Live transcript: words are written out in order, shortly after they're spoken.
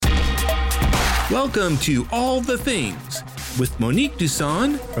Welcome to All the Things with Monique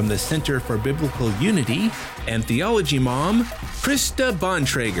Duson from the Center for Biblical Unity and Theology Mom, Krista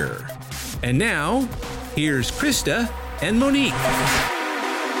Bontrager. And now, here's Krista and Monique.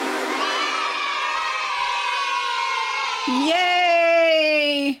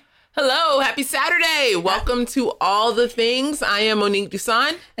 Yay! Hello, happy Saturday. Welcome to All the Things. I am Monique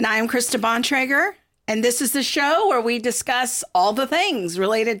Duson. And I am Krista Bontrager. And this is the show where we discuss all the things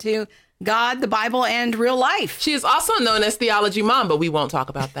related to God, the Bible, and real life. She is also known as Theology Mom, but we won't talk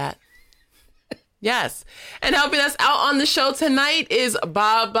about that. Yes. And helping us out on the show tonight is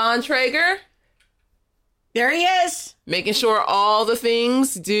Bob Bontrager. There he is. Making sure all the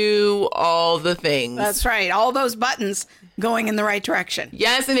things do all the things. That's right. All those buttons going in the right direction.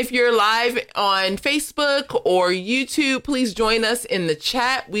 Yes. And if you're live on Facebook or YouTube, please join us in the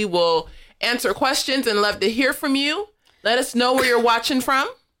chat. We will answer questions and love to hear from you. Let us know where you're watching from.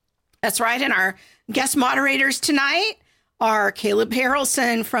 That's right. And our guest moderators tonight are Caleb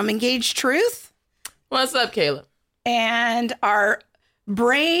Harrelson from Engaged Truth. What's up, Caleb? And our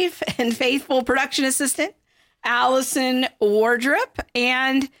brave and faithful production assistant, Allison Wardrop.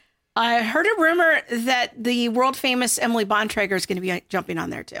 And I heard a rumor that the world famous Emily Bontrager is going to be jumping on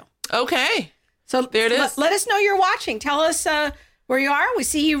there too. Okay. So there it is. Let us know you're watching. Tell us where you are. We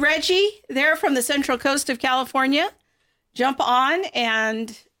see you, Reggie, there from the Central Coast of California. Jump on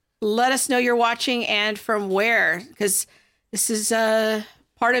and let us know you're watching and from where, because this is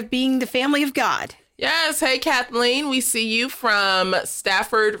part of being the family of God. Yes. Hey, Kathleen, we see you from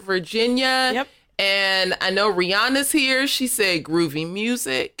Stafford, Virginia. Yep. And I know Rihanna's here. She said groovy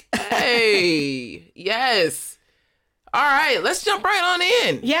music. Hey, yes. All right, let's jump right on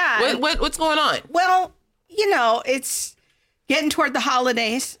in. Yeah. What's going on? Well, you know, it's getting toward the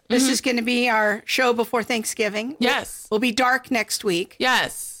holidays. This is going to be our show before Thanksgiving. Yes. We'll be dark next week.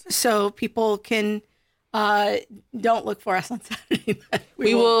 Yes. So people can don't look for us on Saturday night.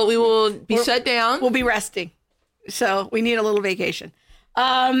 We will be shut down. We'll be resting. So we need a little vacation.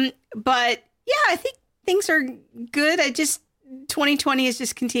 But yeah, I think things are good. 2020 is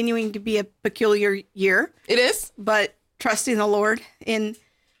just continuing to be a peculiar year. It is. But trusting the Lord in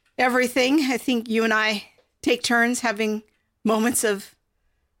everything. I think you and I take turns having moments of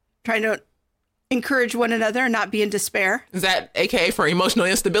trying to encourage one another and not be in despair. Is that AKA for emotional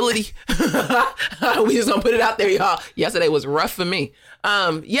instability? We just gonna put it out there, y'all. Yesterday was rough for me.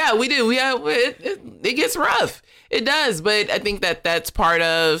 Yeah, we do. It gets rough. It does. But I think that's part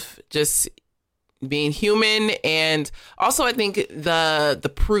of just being human. And also I think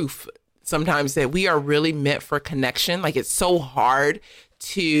the proof sometimes that we are really meant for connection. Like, it's so hard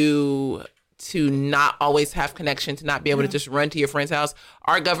to not always have connection, to not be able to just run to your friend's house.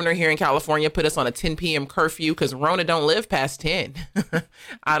 Our governor here in California put us on a 10 p.m. curfew because Rona don't live past 10.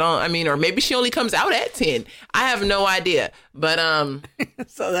 Or maybe she only comes out at 10. I have no idea. But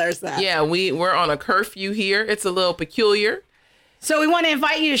so there's that. Yeah, we're on a curfew here. It's a little peculiar. So we want to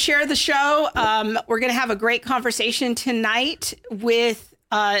invite you to share the show. We're going to have a great conversation tonight with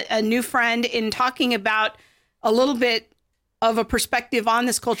a new friend in talking about a little bit of a perspective on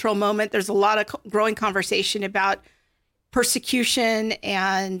this cultural moment. There's a lot of growing conversation about persecution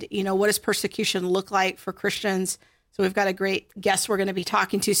and, what does persecution look like for Christians? So we've got a great guest we're going to be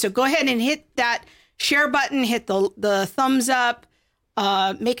talking to. So go ahead and hit that share button, hit the thumbs up,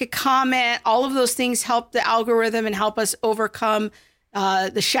 make a comment. All of those things help the algorithm and help us overcome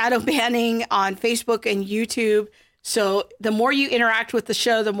the shadow banning on Facebook and YouTube. So the more you interact with the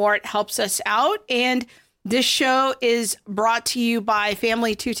show, the more it helps us out. And this show is brought to you by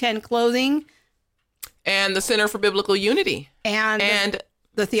Family 210 Clothing and the Center for Biblical Unity and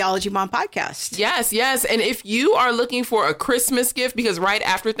the Theology Mom podcast. Yes. And if you are looking for a Christmas gift, because right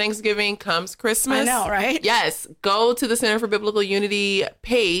after Thanksgiving comes Christmas. I know, right? Yes. Go to the Center for Biblical Unity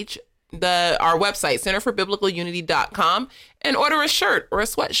page, our website, centerforbiblicalunity.com, and order a shirt or a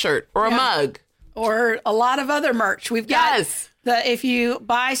sweatshirt or a mug. Or a lot of other merch. We've got if you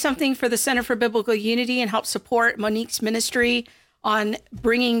buy something for the Center for Biblical Unity and help support Monique's ministry on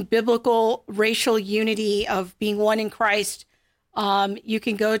bringing biblical racial unity of being one in Christ, you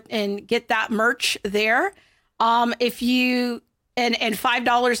can go and get that merch there. If you and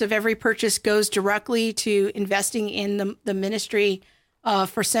 $5 of every purchase goes directly to investing in the ministry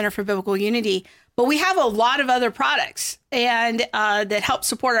for Center for Biblical Unity. But we have a lot of other products and that help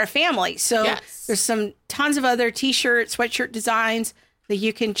support our family. So there's tons of other T-shirt, sweatshirt designs that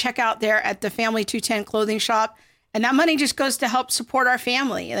you can check out there at the Family 210 Clothing Shop. And that money just goes to help support our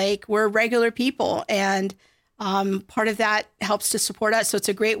family. Like, we're regular people, and part of that helps to support us. So it's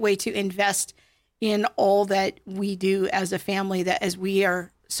a great way to invest in all that we do as a family, that as we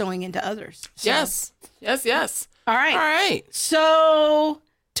are sowing into others. So. Yes. All right. All right. So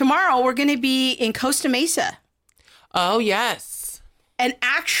tomorrow we're going to be in Costa Mesa. Oh, yes. An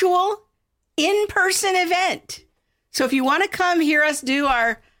actual in-person event. So if you want to come hear us do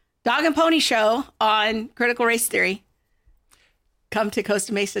our Dog and Pony show on critical race theory, come to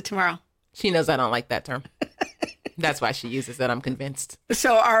Costa Mesa tomorrow. She knows I don't like that term. That's why she uses it, I'm convinced.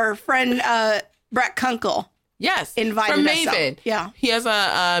 So our friend Brett Kunkel. Yes. Invited from us Maven. out. Yeah. He has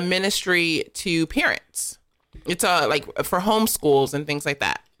a ministry to parents. It's like for homeschools and things like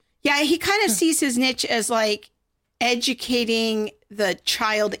that. Yeah, he kind of sees his niche as like educating the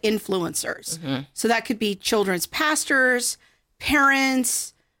child influencers. Mm-hmm. So that could be children's pastors,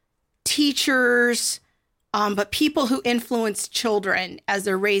 parents, teachers, but people who influence children as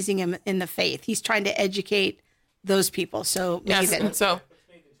they're raising them in the faith. He's trying to educate those people. So yes, Maven. And so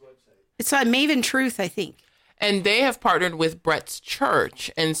it's on Maven Truth, I think. And they have partnered with Brett's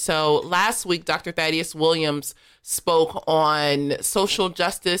church. And so last week, Dr. Thaddeus Williams spoke on social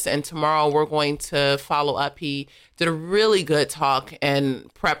justice. And tomorrow we're going to follow up. He did a really good talk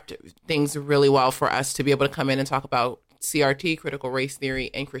and prepped things really well for us to be able to come in and talk about CRT, critical race theory,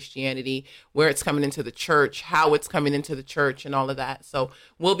 and Christianity, where it's coming into the church, how it's coming into the church, and all of that. So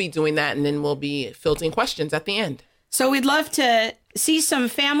we'll be doing that, and then we'll be fielding questions at the end. So we'd love to see some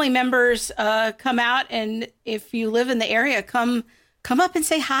family members come out, and if you live in the area, come up and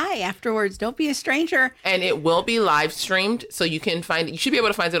say hi afterwards. Don't be a stranger. And it will be live streamed, so you can find it. You should be able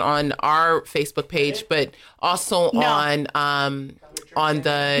to find it on our Facebook page, but also on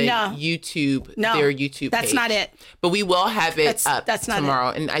the YouTube, their YouTube page. That's not it. But we will have it up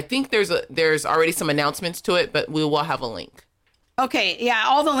tomorrow. And I think there's already some announcements to it, but we will have a link. Okay, yeah,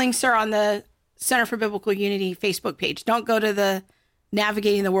 all the links are on the Center for Biblical Unity Facebook page. Don't go to the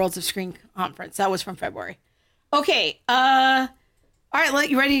Navigating the Worlds of Screen conference. That was from February. Okay, all right,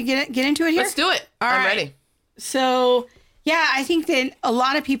 you ready to get into it here? Let's do it. I'm ready. So, yeah, I think that a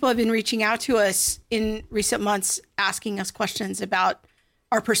lot of people have been reaching out to us in recent months, asking us questions about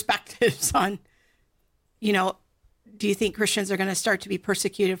our perspectives on, do you think Christians are going to start to be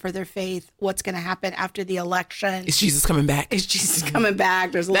persecuted for their faith? What's going to happen after the election? Is Jesus coming back? Is Jesus coming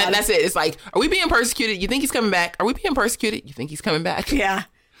back? There's a lot. That's it. It's like, are we being persecuted? You think he's coming back? Are we being persecuted? You think he's coming back? Yeah,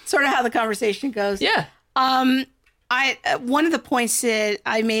 sort of how the conversation goes. Yeah. One of the points that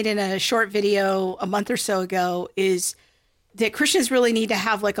I made in a short video a month or so ago is that Christians really need to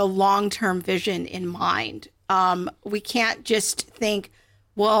have like a long-term vision in mind. We can't just think,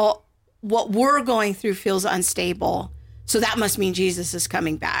 well, what we're going through feels unstable, so that must mean Jesus is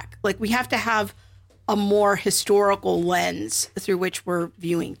coming back. Like, we have to have a more historical lens through which we're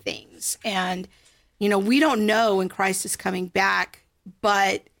viewing things. And, we don't know when Christ is coming back,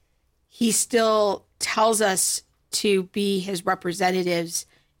 but he still tells us to be his representatives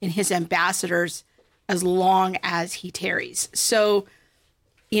and his ambassadors as long as he tarries. So,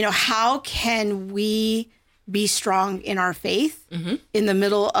 how can we be strong in our faith in the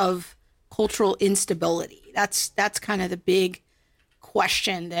middle of cultural instability? That's kind of the big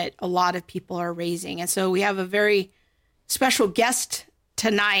question that a lot of people are raising. And so we have a very special guest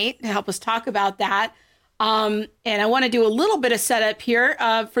tonight to help us talk about that. And I want to do a little bit of setup here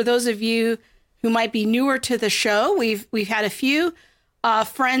for those of you who might be newer to the show. We've had a few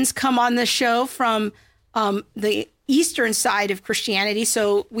friends come on the show from the eastern side of Christianity.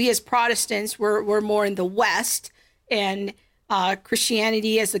 So we as Protestants, we're more in the West, and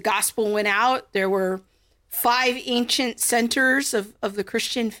Christianity, as the gospel went out, there were 5 ancient centers of the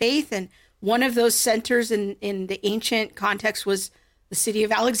Christian faith. And one of those centers in the ancient context was the city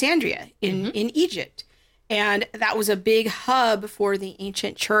of Alexandria in Egypt. And that was a big hub for the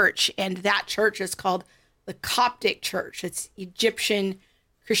ancient church. And that church is called the Coptic Church. It's Egyptian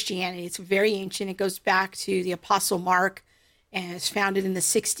Christianity. It's very ancient. It goes back to the Apostle Mark, and it's founded in the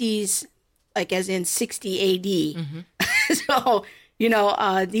 60s, like as in 60 AD. So,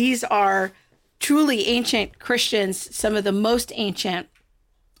 these are truly ancient Christians, some of the most ancient.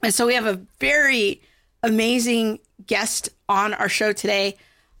 And so we have a very amazing guest on our show today,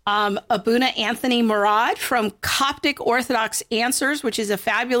 Abuna Anthony Murad from Coptic Orthodox Answers, which is a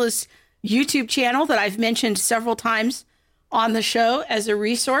fabulous YouTube channel that I've mentioned several times on the show as a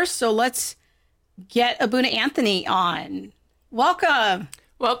resource. So let's get Abuna Anthony on. Welcome.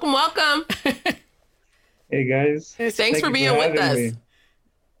 Welcome. Hey, guys. Thanks for being with us. Me.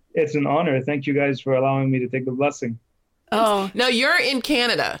 It's an honor. Thank you guys for allowing me to take the blessing. Oh. No, you're in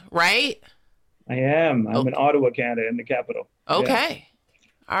Canada, right? I am. I'm in Ottawa, Canada, in the capital. Okay.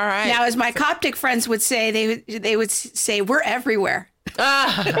 Yeah. All right. Now, as my Coptic friends would say, they would say, we're everywhere.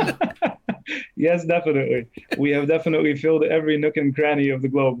 Yes, definitely. We have definitely filled every nook and cranny of the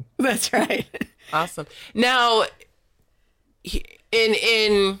globe. That's right. Awesome. Now,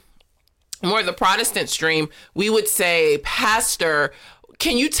 in more the Protestant stream, we would say, Pastor,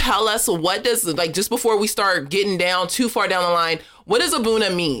 can you tell us what does, like, just before we start getting down too far down the line, what does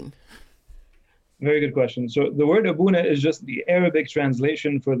Abuna mean? Very good question. So the word Abuna is just the Arabic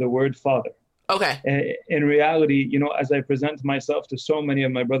translation for the word father. Okay. In reality, as I present myself to so many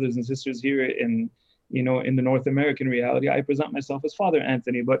of my brothers and sisters here in the North American reality, I present myself as Father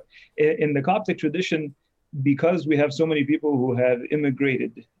Anthony. But in the Coptic tradition, because we have so many people who have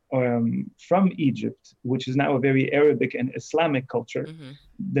immigrated from Egypt, which is now a very Arabic and Islamic culture,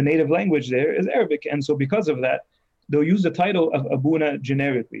 the native language there is Arabic. And so because of that, they'll use the title of Abuna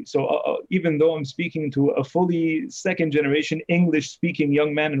generically. So even though I'm speaking to a fully second generation English speaking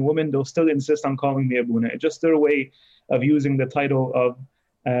young man and woman, they'll still insist on calling me Abuna. It's just their way of using the title of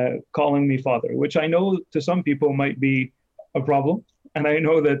calling me father, which I know to some people might be a problem. And I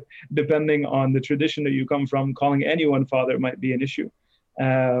know that depending on the tradition that you come from, calling anyone father might be an issue.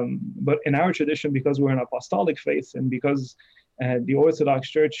 But in our tradition, because we're an apostolic faith and because the Orthodox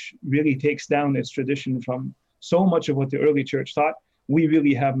Church really takes down its tradition from so much of what the early church taught, we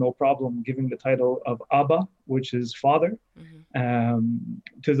really have no problem giving the title of Abba, which is father,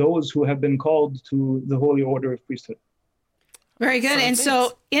 to those who have been called to the holy order of priesthood. Very good. And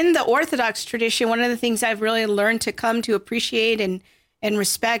so in the Orthodox tradition, one of the things I've really learned to come to appreciate and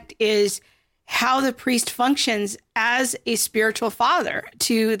respect is how the priest functions as a spiritual father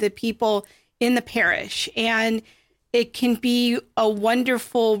to the people in the parish. And it can be a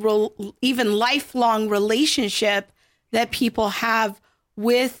wonderful, even lifelong relationship that people have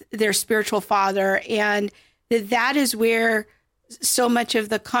with their spiritual father. And that is where so much of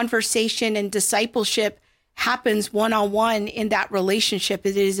the conversation and discipleship happens one-on-one in that relationship.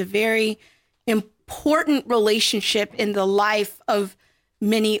 It is a very important relationship in the life of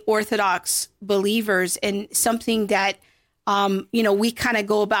many Orthodox believers, and something that we kind of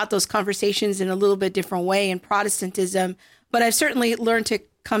go about those conversations in a little bit different way in Protestantism, but I've certainly learned to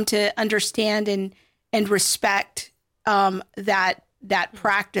come to understand and respect that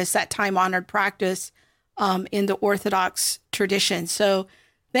practice, that time-honored practice in the Orthodox tradition. So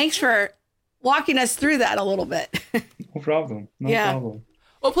thanks for walking us through that a little bit. No problem. No problem.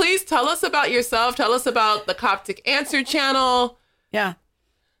 Well, please tell us about yourself. Tell us about the Coptic Answer channel. Yeah.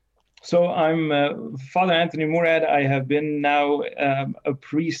 So I'm Father Anthony Murad. I have been now a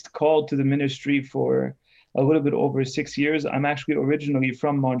priest called to the ministry for a little bit over 6 years. I'm actually originally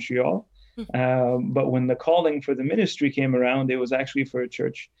from Montreal, but when the calling for the ministry came around, it was actually for a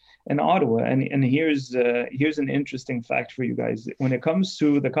church in Ottawa. And here's an interesting fact for you guys. When it comes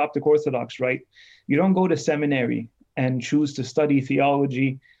to the Coptic Orthodox rite, you don't go to seminary and choose to study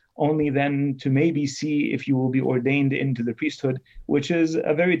theology only then to maybe see if you will be ordained into the priesthood, which is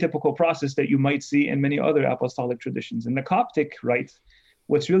a very typical process that you might see in many other apostolic traditions. In the Coptic rite,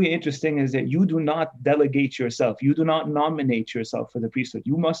 what's really interesting is that you do not delegate yourself. You do not nominate yourself for the priesthood.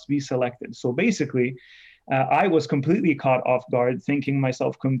 You must be selected. So basically, I was completely caught off guard, thinking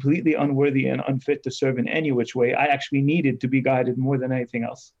myself completely unworthy and unfit to serve in any which way. I actually needed to be guided more than anything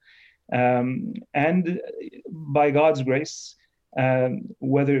else. And by God's grace,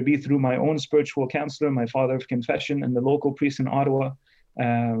 whether it be through my own spiritual counselor, my father of confession, and the local priest in Ottawa,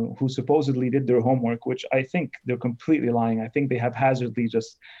 who supposedly did their homework, which I think they're completely lying. I think they haphazardly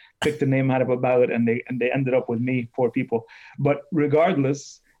just picked a name out of a ballot and they ended up with me, poor people. But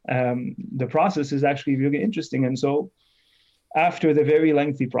regardless, the process is actually really interesting. And so after the very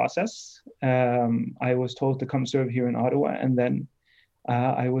lengthy process, I was told to come serve here in Ottawa, and then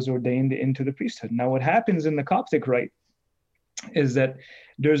I was ordained into the priesthood. Now, what happens in the Coptic rite is that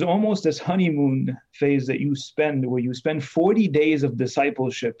there's almost this honeymoon phase that you spend, where you spend 40 days of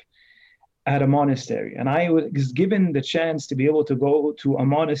discipleship at a monastery. And I was given the chance to be able to go to a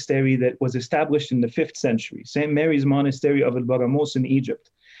monastery that was established in the 5th century, St. Mary's Monastery of El-Baramos in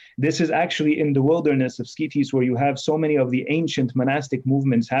Egypt. This is actually in the wilderness of Skitis, where you have so many of the ancient monastic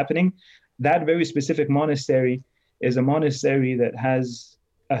movements happening. That very specific monastery is a monastery that has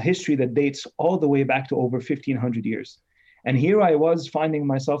a history that dates all the way back to over 1,500 years. And here I was finding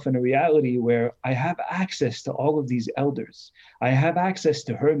myself in a reality where I have access to all of these elders. I have access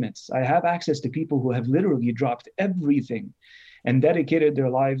to hermits. I have access to people who have literally dropped everything and dedicated their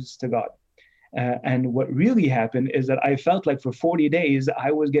lives to God. And what really happened is that I felt like for 40 days,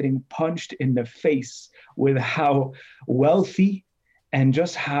 I was getting punched in the face with how wealthy and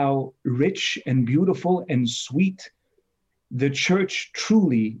just how rich and beautiful and sweet the church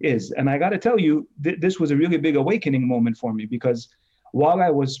truly is. And I got to tell you, this was a really big awakening moment for me, because while I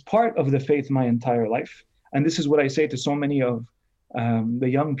was part of the faith my entire life, and this is what I say to so many of the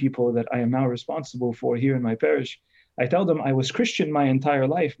young people that I am now responsible for here in my parish, I tell them I was Christian my entire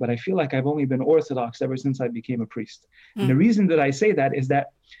life, but I feel like I've only been Orthodox ever since I became a priest. And the reason that I say that is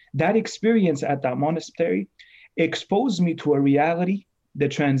that that experience at that monastery exposed me to a reality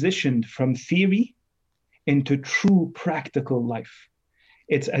that transitioned from theory into true practical life.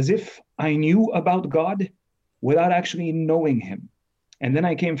 It's as if I knew about God without actually knowing him. And then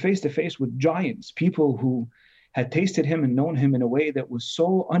I came face to face with giants, people who had tasted him and known him in a way that was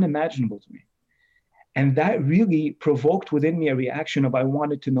so unimaginable to me. And that really provoked within me a reaction of I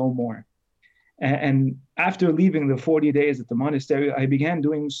wanted to know more. And after leaving the 40 days at the monastery, I began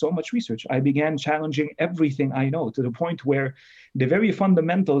doing so much research. I began challenging everything I know, to the point where the very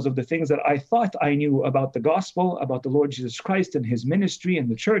fundamentals of the things that I thought I knew about the gospel, about the Lord Jesus Christ and his ministry and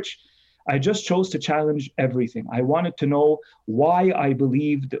the church, I just chose to challenge everything. I wanted to know why I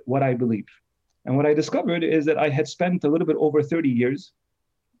believed what I believed. And what I discovered is that I had spent a little bit over 30 years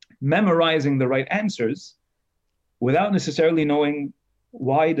memorizing the right answers without necessarily knowing,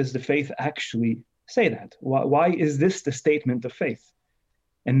 why does the faith actually say that? Why is this the statement of faith?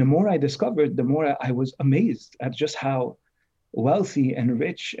 And the more I discovered, the more I was amazed at just how wealthy and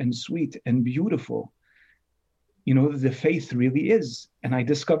rich and sweet and beautiful, the faith really is. And I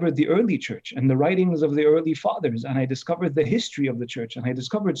discovered the early church and the writings of the early fathers, and I discovered the history of the church, and I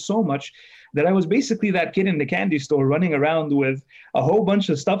discovered so much that I was basically that kid in the candy store running around with a whole bunch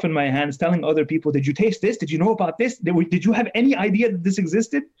of stuff in my hands, telling other people, did you taste this? Did you know about this? Did you have any idea that this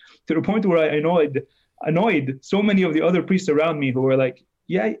existed? To the point where I annoyed so many of the other priests around me who were like,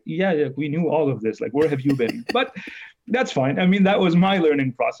 yeah, we knew all of this. Like, where have you been? But that's fine. I mean, that was my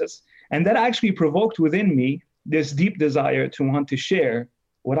learning process. And that actually provoked within me this deep desire to want to share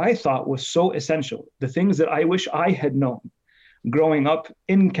what I thought was so essential, the things that I wish I had known growing up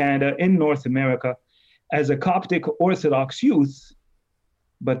in Canada, in North America, as a Coptic Orthodox youth,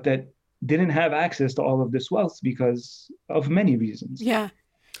 but that didn't have access to all of this wealth because of many reasons. Yeah.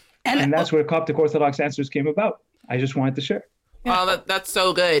 And that's where Coptic Orthodox Answers came about. I just wanted to share. Oh, that's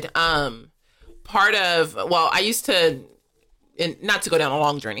so good. I used to, and not to go down a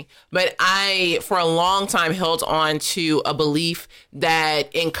long journey, but I, for a long time, held on to a belief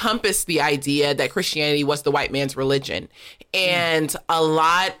that encompassed the idea that Christianity was the white man's religion. And a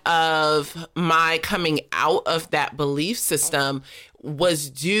lot of my coming out of that belief system was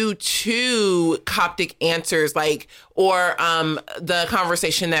due to Coptic Answers, or the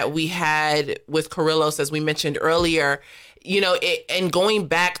conversation that we had with Kyrillos, as we mentioned earlier. And going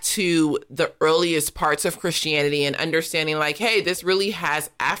back to the earliest parts of Christianity and understanding hey, this really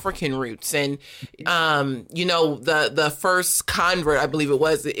has African roots. And, the first convert, I believe it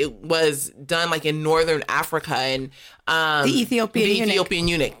was done in Northern Africa, and the Ethiopian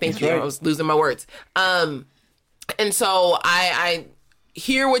eunuch. Thank you. Right. I was losing my words. And so I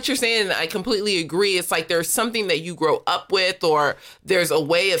hear what you're saying. I completely agree. It's there's something that you grow up with, or there's a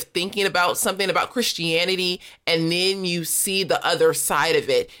way of thinking about something about Christianity, and then you see the other side of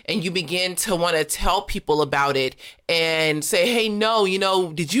it, and you begin to want to tell people about it and say, hey, no,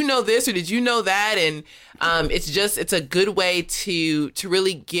 did you know this or did you know that? And it's a good way to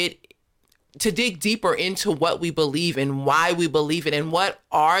really dig deeper into what we believe and why we believe it and what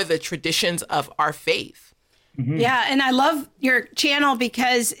are the traditions of our faith. Mm-hmm. Yeah, and I love your channel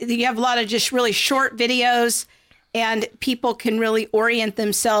because you have a lot of just really short videos, and people can really orient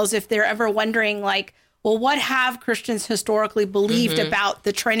themselves if they're ever wondering, what have Christians historically believed about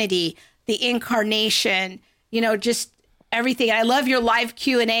the Trinity, the incarnation, just everything. I love your live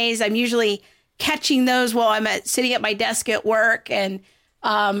Q&As. I'm usually catching those while I'm sitting at my desk at work, and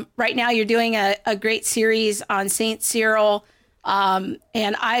right now you're doing a great series on Saint Cyril, and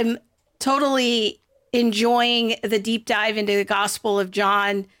I'm totally enjoying the deep dive into the Gospel of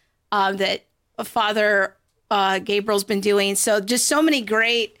John that Father Gabriel's been doing. So just so many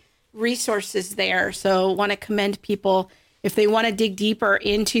great resources there. So want to commend people, if they want to dig deeper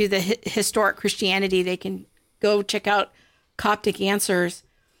into the historic Christianity, they can go check out Coptic Answers.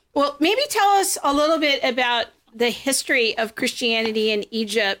 Well, maybe tell us a little bit about the history of Christianity in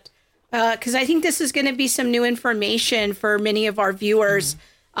Egypt, because I think this is going to be some new information for many of our viewers.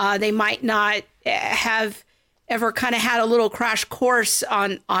 They might not have ever kind of had a little crash course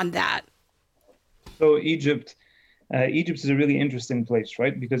on that. So Egypt is a really interesting place,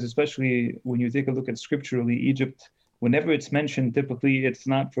 right? Because especially when you take a look at scripturally, Egypt, whenever it's mentioned, typically it's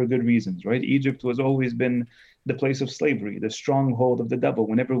not for good reasons, right? Egypt has always been the place of slavery, the stronghold of the devil.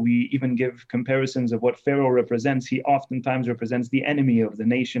 Whenever we even give comparisons of what Pharaoh represents, he oftentimes represents the enemy of the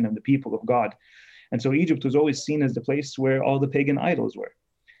nation and the people of God. And so Egypt was always seen as the place where all the pagan idols were.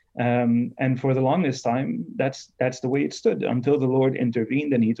 And for the longest time, that's the way it stood until the Lord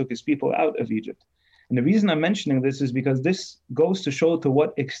intervened and he took his people out of Egypt. And the reason I'm mentioning this is because this goes to show to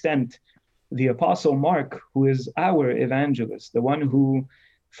what extent the Apostle Mark, who is our evangelist, the one who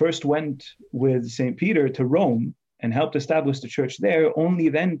first went with St. Peter to Rome and helped establish the church there, only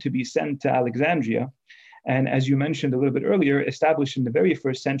then to be sent to Alexandria. And as you mentioned a little bit earlier, established in the very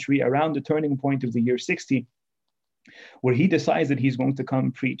first century around the turning point of the year 60, where he decides that he's going to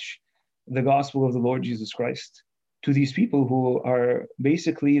come preach the gospel of the Lord Jesus Christ to these people who are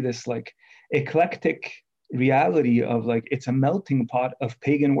basically this like eclectic reality of like, it's a melting pot of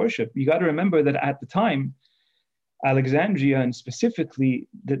pagan worship. You got to remember that at the time, Alexandria and specifically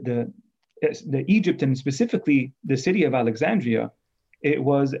the Egypt and specifically the city of Alexandria, it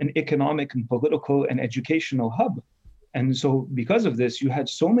was an economic and political and educational hub. And so because of this, you had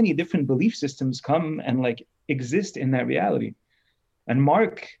so many different belief systems come and like exist in that reality. And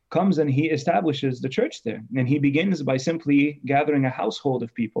Mark comes and he establishes the church there. And he begins by simply gathering a household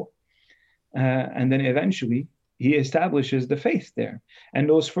of people. And then eventually he establishes the faith there. And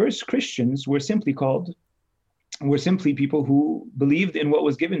those first Christians were simply people who believed in what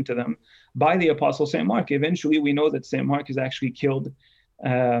was given to them by the Apostle St. Mark. Eventually, we know that St. Mark is actually killed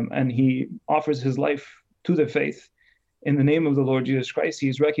and he offers his life to the faith in the name of the Lord Jesus Christ. He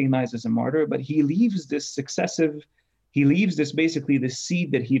is recognized as a martyr, but he leaves this basically the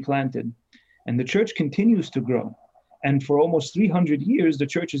seed that he planted. And the church continues to grow. And for almost 300 years, the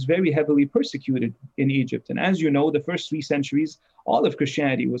church is very heavily persecuted in Egypt. And as you know, the first 3 centuries, all of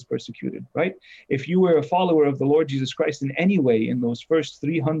Christianity was persecuted, right? If you were a follower of the Lord Jesus Christ in any way in those first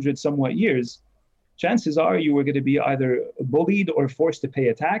 300 somewhat years, chances are you were going to be either bullied or forced to pay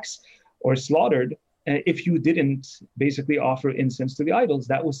a tax or slaughtered if you didn't basically offer incense to the idols.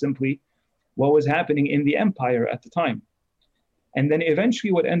 That was simply what was happening in the empire at the time. And then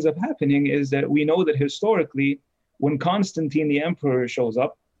eventually what ends up happening is that we know that historically, when Constantine the emperor shows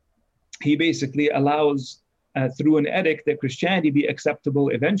up, he basically allows through an edict that Christianity be acceptable,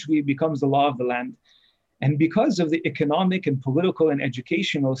 eventually becomes the law of the land. And because of the economic and political and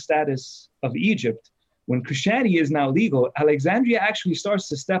educational status of Egypt, when Christianity is now legal, Alexandria actually starts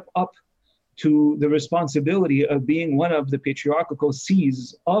to step up to the responsibility of being one of the patriarchal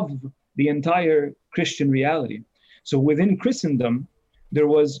sees of the entire Christian reality. So within Christendom, there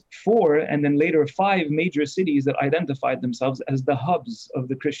was 4 and then later 5 major cities that identified themselves as the hubs of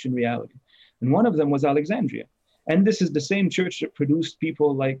the Christian reality. And one of them was Alexandria. And this is the same church that produced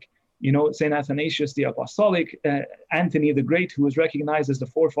people like, St. Athanasius the Apostolic, Anthony the Great, who was recognized as the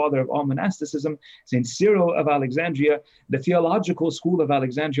forefather of all monasticism, St. Cyril of Alexandria, the theological school of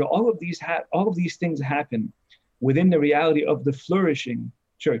Alexandria. All of these things happen within the reality of the flourishing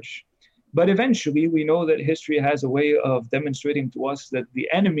church. But eventually, we know that history has a way of demonstrating to us that the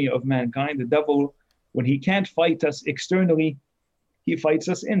enemy of mankind, the devil, when he can't fight us externally, he fights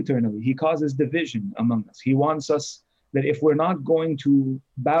us internally. He causes division among us. He wants us that if we're not going to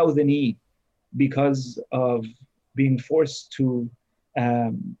bow the knee because of being forced to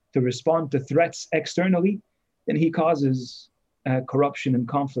respond to threats externally, then he causes corruption and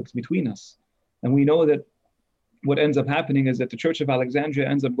conflicts between us. And we know that what ends up happening is that the Church of Alexandria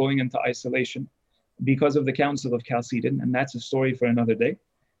ends up going into isolation because of the Council of Chalcedon, and that's a story for another day.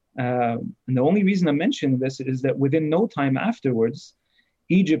 And the only reason I'm mentioning this is that within no time afterwards,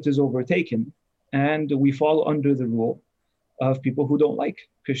 Egypt is overtaken, and we fall under the rule of people who don't like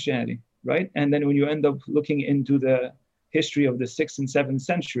Christianity, right? And then when you end up looking into the history of the 6th and 7th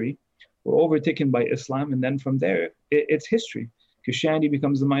century, we're overtaken by Islam, and then from there, it's history. Christianity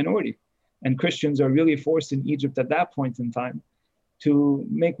becomes the minority. And Christians are really forced in Egypt at that point in time to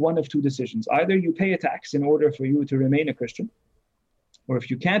make one of 2 decisions. Either you pay a tax in order for you to remain a Christian, or if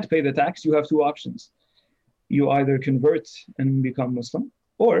you can't pay the tax, you have 2 options. You either convert and become Muslim,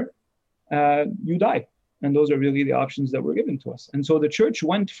 or you die. And those are really the options that were given to us. And so the church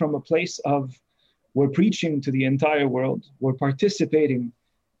went from a place of we're preaching to the entire world, we're participating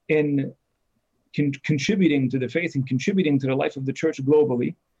in contributing to the faith and contributing to the life of the church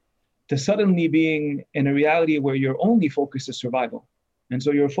globally, to suddenly being in a reality where your only focus is survival. And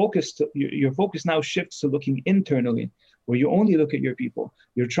so your focus now shifts to looking internally, where you only look at your people.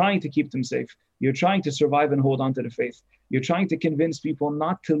 You're trying to keep them safe. You're trying to survive and hold on to the faith. You're trying to convince people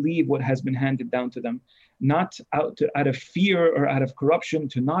not to leave what has been handed down to them, not out of fear or out of corruption,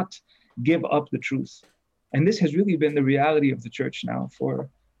 to not give up the truth. And this has really been the reality of the church now for,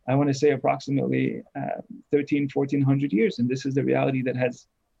 I want to say, approximately 1400 years. And this is the reality that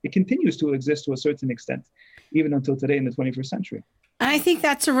it continues to exist to a certain extent, even until today in the 21st century. And I think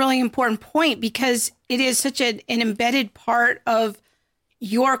that's a really important point because it is such an embedded part of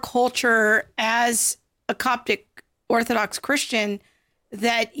your culture as a Coptic Orthodox Christian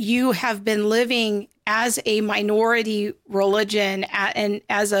that you have been living as a minority religion and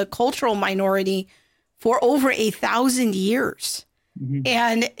as a cultural minority for over 1,000 years. Mm-hmm.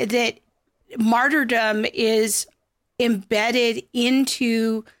 And that martyrdom is embedded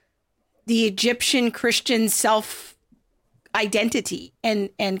into the Egyptian Christian self-identity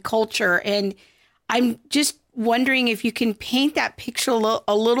and culture. And I'm just wondering if you can paint that picture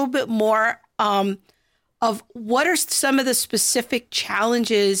a little bit more of what are some of the specific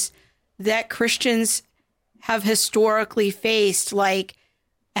challenges that Christians have historically faced. Like,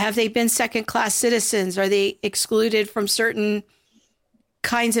 have they been second-class citizens? Are they excluded from certain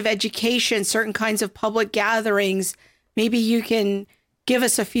kinds of education, certain kinds of public gatherings? Maybe you can give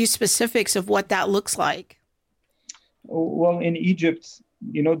us a few specifics of what that looks like. Well, in Egypt,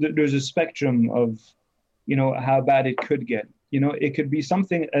 there's a spectrum of, how bad it could get. It could be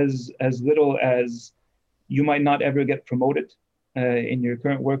something as little as you might not ever get promoted in your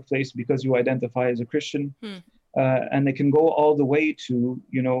current workplace because you identify as a Christian. And it can go all the way to,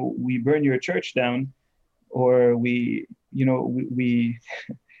 we burn your church down, or we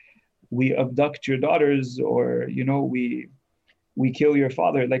abduct your daughters, or, we kill your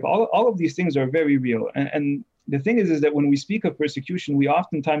father. Like all of these things are very real. And the thing is that when we speak of persecution, we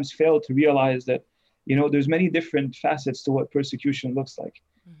oftentimes fail to realize that, there's many different facets to what persecution looks like.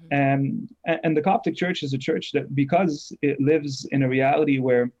 Mm-hmm. And the Coptic Church is a church that, because it lives in a reality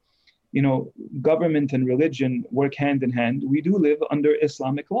where, government and religion work hand in hand, we do live under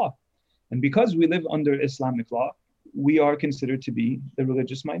Islamic law. And because we live under Islamic law, we are considered to be the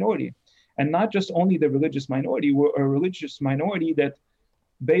religious minority. And not just only the religious minority, we're a religious minority that,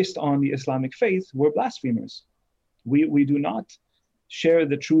 based on the Islamic faith, we're blasphemers. We do not share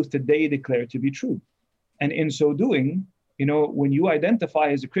the truth that they declare to be true. And in so doing, when you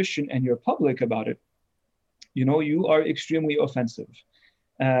identify as a Christian and you're public about it, you are extremely offensive.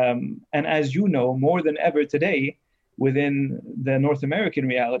 And as you know, more than ever today, within the North American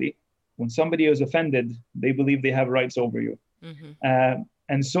reality, when somebody is offended, they believe they have rights over you. Mm-hmm.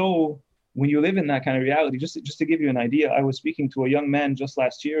 And so when you live in that kind of reality, just to give you an idea, I was speaking to a young man just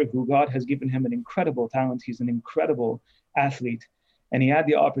last year who God has given him an incredible talent. He's an incredible athlete. And he had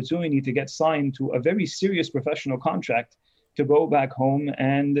the opportunity to get signed to a very serious professional contract to go back home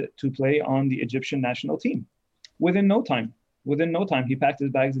and to play on the Egyptian national team. Within no time, he packed his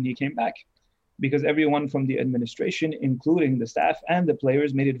bags and he came back, because everyone from the administration, including the staff and the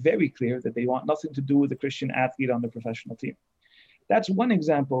players, made it very clear that they want nothing to do with the Christian athlete on the professional team. That's one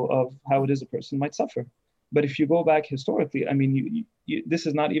example of how it is a person might suffer. But if you go back historically, I mean, this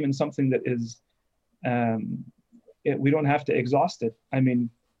is not even something that is, we don't have to exhaust it. I mean,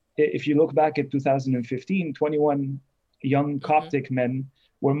 if you look back at 2015, 21 young Coptic men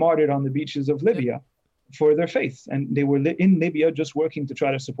were martyred on the beaches of Libya for their faith. And they were in Libya just working to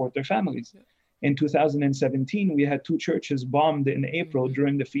try to support their families. In 2017, we had 2 churches bombed in April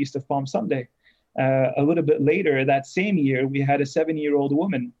during the Feast of Palm Sunday. A little bit later, that same year, we had a 7-year-old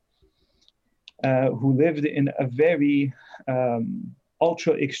woman who lived in a very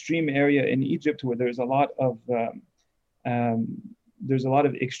ultra extreme area in Egypt, where there's a lot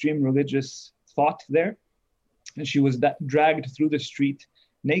of extreme religious thought there. And she was dragged through the street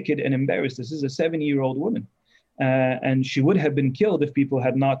naked and embarrassed. This is a 7-year-old woman. And she would have been killed if people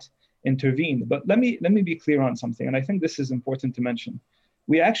had not intervened. But let me be clear on something, and I think this is important to mention.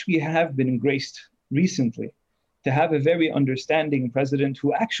 We actually have been graced recently to have a very understanding president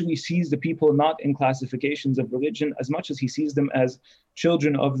who actually sees the people not in classifications of religion as much as he sees them as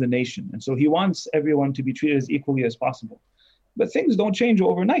children of the nation. And so he wants everyone to be treated as equally as possible. But things don't change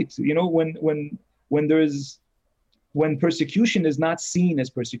overnight. When persecution is not seen as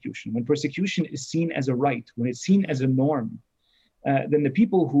persecution, when persecution is seen as a right, when it's seen as a norm, then the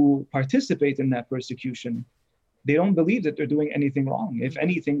people who participate in that persecution, they don't believe that they're doing anything wrong. If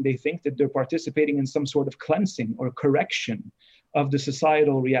anything, they think that they're participating in some sort of cleansing or correction of the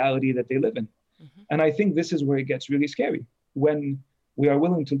societal reality that they live in. Mm-hmm. And I think this is where it gets really scary, when we are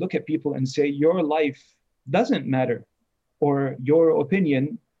willing to look at people and say, your life doesn't matter, or your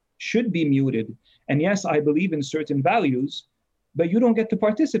opinion should be muted. And yes, I believe in certain values, but you don't get to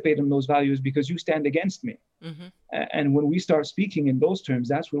participate in those values because you stand against me. Mm-hmm. And when we start speaking in those terms,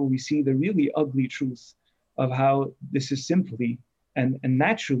 that's where we see the really ugly truth of how this is simply and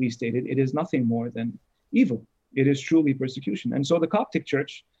naturally stated, it is nothing more than evil. It is truly persecution. And so the Coptic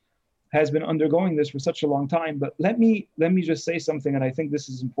Church has been undergoing this for such a long time. But let me just say something, and I think this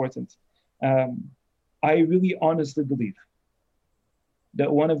is important. I really honestly believe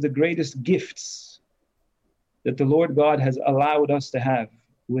that one of the greatest gifts that the Lord God has allowed us to have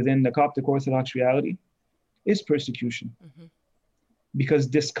within the Coptic Orthodox reality is persecution. Mm-hmm. Because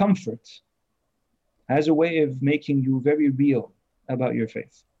discomfort has a way of making you very real about your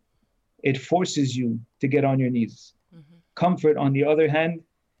faith. It forces you to get on your knees. Mm-hmm. Comfort, on the other hand,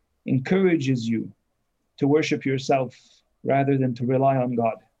 encourages you to worship yourself rather than to rely on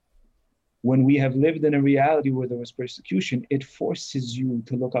God. When we have lived in a reality where there was persecution, it forces you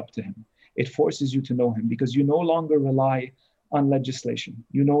to look up to him. It forces you to know him, because you no longer rely on legislation.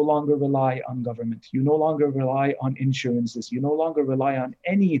 You no longer rely on government. You no longer rely on insurances. You no longer rely on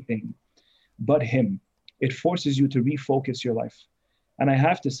anything but him. It forces you to refocus your life. And I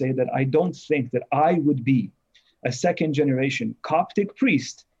have to say that I don't think that I would be a second generation Coptic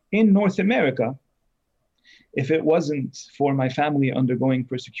priest in North America if it wasn't for my family undergoing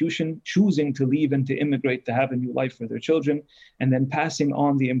persecution, choosing to leave and to immigrate to have a new life for their children, and then passing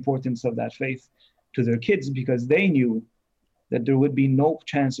on the importance of that faith to their kids, because they knew that there would be no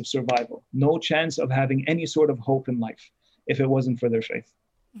chance of survival, no chance of having any sort of hope in life if it wasn't for their faith.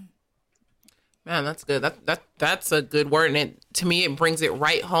 Man, that's good. That's a good word. And to me, it brings it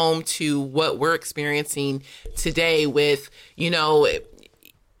right home to what we're experiencing today with,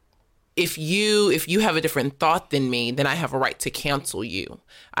 if you have a different thought than me, then I have a right to cancel you.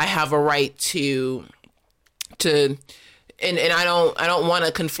 I have a right to and I don't want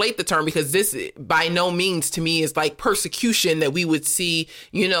to conflate the term, because this by no means to me is like persecution that we would see,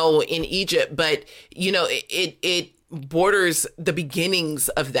 in Egypt, but it borders the beginnings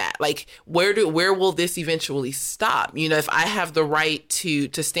of that. Like, where will this eventually stop? If I have the right to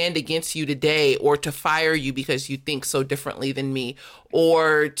stand against you today, or to fire you because you think so differently than me,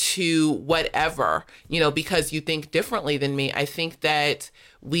 or to whatever, because you think differently than me, I think that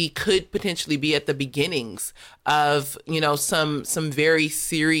we could potentially be at the beginnings of, some very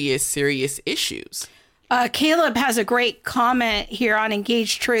serious issues. Caleb has a great comment here on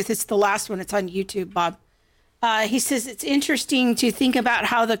Engaged Truth. It's the last one. It's on YouTube, Bob. He says it's interesting to think about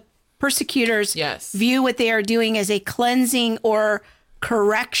how the persecutors view what they are doing as a cleansing or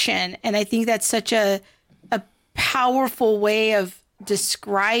correction. And I think that's such a powerful way of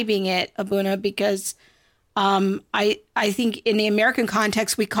describing it, Abuna, because I think in the American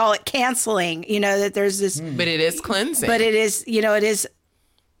context, we call it canceling, that there's this. But it is cleansing. But it is,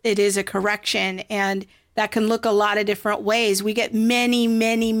 it is a correction. And that can look a lot of different ways. We get many,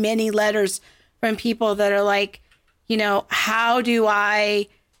 many, many letters from people that are like, how do I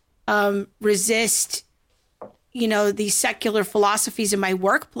resist, these secular philosophies in my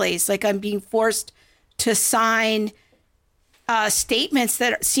workplace? Like, I'm being forced to sign statements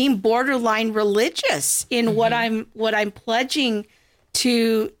that seem borderline religious in mm-hmm. what I'm pledging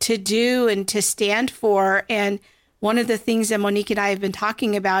to do and to stand for. And one of the things that Monique and I have been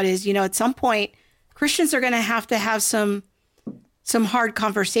talking about is, at some point, Christians are going to have some hard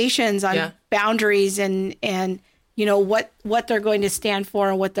conversations on boundaries and what they're going to stand for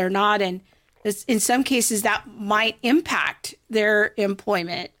and what they're not. And in some cases that might impact their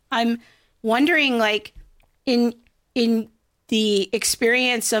employment. I'm wondering, like, in the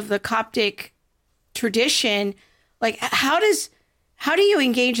experience of the Coptic tradition, like, how do you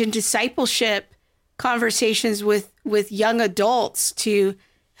engage in discipleship conversations with young adults to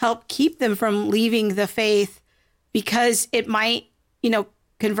help keep them from leaving the faith, because it might,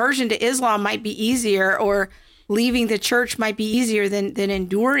 conversion to Islam might be easier, or leaving the church might be easier than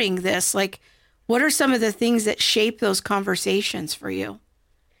enduring this? Like, what are some of the things that shape those conversations for you?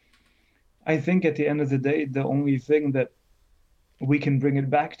 I think at the end of the day, the only thing that we can bring it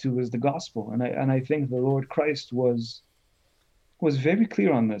back to is the gospel. And I think the Lord Christ was very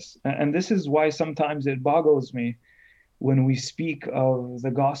clear on this. And this is why sometimes it boggles me when we speak of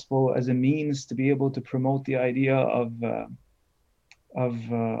the gospel as a means to be able to promote the idea of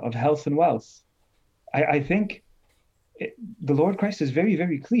health and wealth. I think the Lord Christ is very,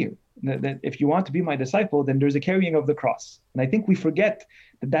 very clear that if you want to be my disciple, then there's a carrying of the cross. And I think we forget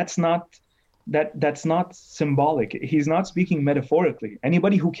that that's not symbolic. He's not speaking metaphorically.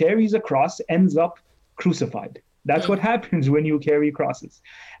 Anybody who carries a cross ends up crucified. That's what happens when you carry crosses.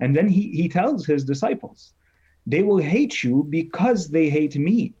 And then he tells his disciples, they will hate you because they hate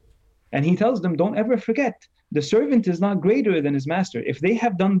me. And he tells them, don't ever forget, the servant is not greater than his master. If they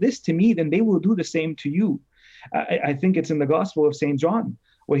have done this to me, then they will do the same to you. I think it's in the Gospel of St. John,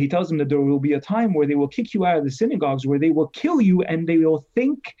 where he tells them that there will be a time where they will kick you out of the synagogues, where they will kill you, and they will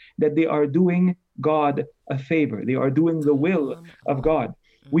think that they are doing God a favor. They are doing the will of God.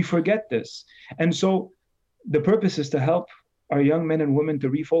 We forget this. And so the purpose is to help our young men and women to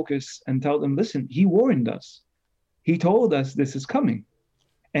refocus and tell them, listen, he warned us. He told us this is coming.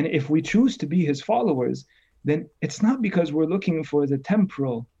 And if we choose to be his followers, then it's not because we're looking for the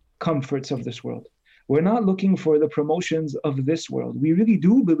temporal comforts of this world. We're not looking for the promotions of this world. We really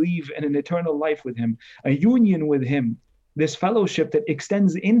do believe in an eternal life with him, a union with him, this fellowship that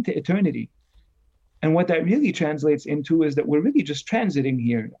extends into eternity. And what that really translates into is that we're really just transiting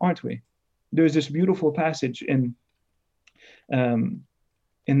here, aren't we? There's this beautiful passage in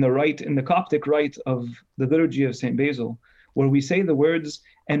the Coptic rite of the liturgy of St. Basil, where we say the words,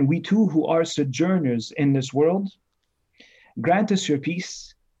 "And we too who are sojourners in this world, grant us your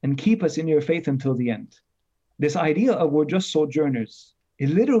peace and keep us in your faith until the end." This idea of we're just sojourners, it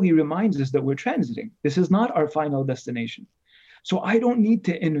literally reminds us that we're transiting. This is not our final destination. So I don't need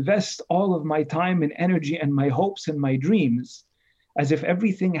to invest all of my time and energy and my hopes and my dreams as if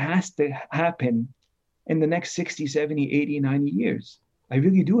everything has to happen in the next 60, 70, 80, 90 years. I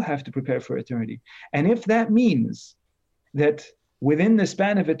really do have to prepare for eternity. And if that means that within the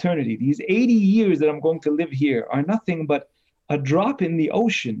span of eternity, these 80 years that I'm going to live here are nothing but a drop in the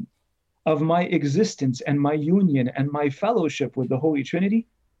ocean of my existence and my union and my fellowship with the Holy Trinity,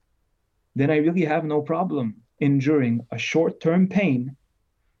 then I really have no problem enduring a short-term pain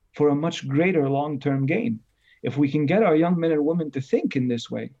for a much greater long-term gain. If we can get our young men and women to think in this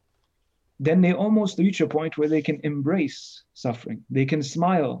way, then they almost reach a point where they can embrace suffering. They can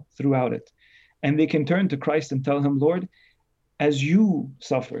smile throughout it. And they can turn to Christ and tell him, Lord, as you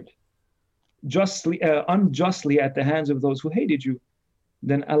suffered unjustly at the hands of those who hated you,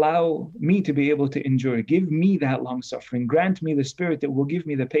 then allow me to be able to endure. Give me that long suffering. Grant me the spirit that will give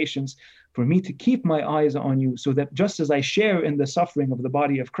me the patience for me to keep my eyes on you, so that just as I share in the suffering of the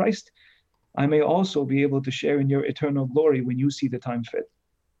body of Christ, I may also be able to share in your eternal glory when you see the time fit.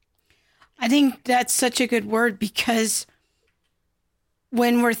 I think that's such a good word, because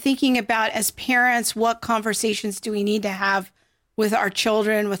when we're thinking about, as parents, what conversations do we need to have with our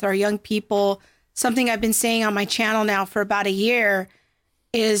children, with our young people, something I've been saying on my channel now for about a year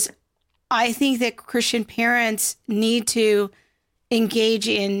is I think that Christian parents need to engage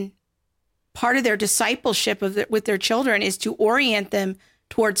in part of their discipleship with their children is to orient them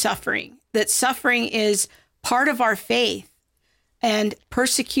toward suffering, that suffering is part of our faith, and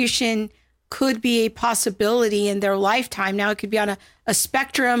persecution could be a possibility in their lifetime. Now, it could be on a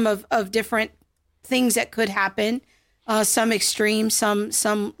spectrum of different things that could happen, some extreme,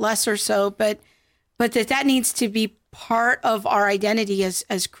 some lesser so, but that needs to be part of our identity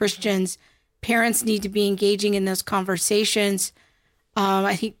as Christians. Parents need to be engaging in those conversations.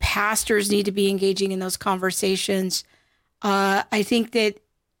 I think pastors need to be engaging in those conversations. I think that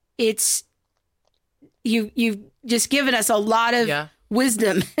you've just given us a lot of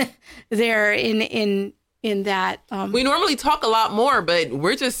wisdom there in that. We normally talk a lot more, but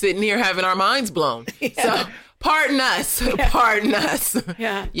we're just sitting here having our minds blown. So pardon us. Pardon us.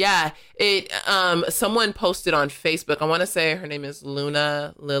 Yeah. It someone posted on Facebook. I want to say her name is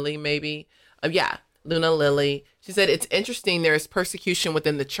Luna Lily, maybe. Luna Lily. She said, it's interesting. There's persecution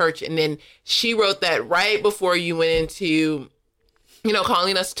within the church. And then she wrote that right before you went into,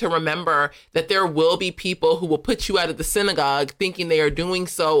 calling us to remember that there will be people who will put you out of the synagogue thinking they are doing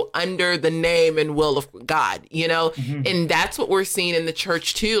so under the name and will of God, Mm-hmm. And that's what we're seeing in the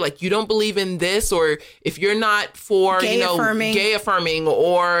church too. Like, you don't believe in this, or if you're not for, gay affirming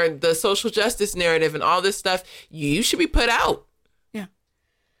or the social justice narrative and all this stuff, you should be put out. Yeah.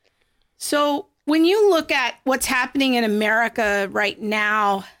 So when you look at what's happening in America right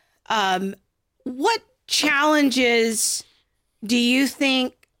now, what challenges do you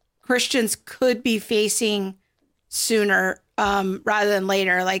think Christians could be facing sooner rather than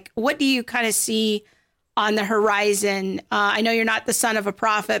later? Like, what do you kind of see on the horizon? I know you're not the son of a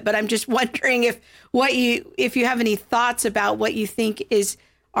prophet, but I'm just wondering if you have any thoughts about what you think is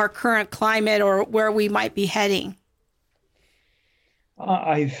our current climate or where we might be heading.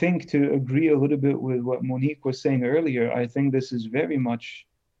 I think, to agree a little bit with what Monique was saying earlier, I think this is very much,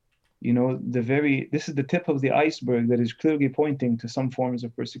 this is the tip of the iceberg that is clearly pointing to some forms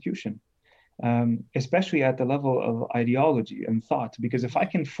of persecution, especially at the level of ideology and thought. Because if I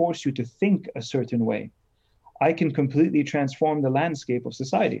can force you to think a certain way, I can completely transform the landscape of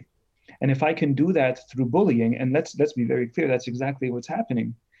society. And if I can do that through bullying, and let's be very clear, that's exactly what's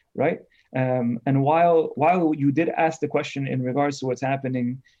happening, right? And while you did ask the question in regards to what's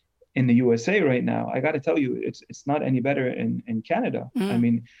happening in the USA right now, I got to tell you, it's not any better in Canada. I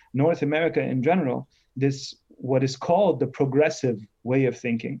mean, North America in general, what is called the progressive way of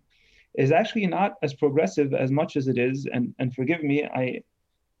thinking is actually not as progressive as much as it is. And forgive me,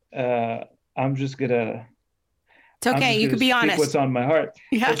 I'm just gonna. It's okay. You can be honest. What's on my heart?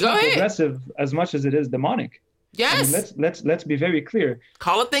 Yeah. It's not progressive as much as it is demonic. Yes. I mean, let's be very clear.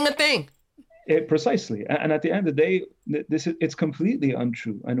 Call a thing a thing. Precisely. And at the end of the day, it's completely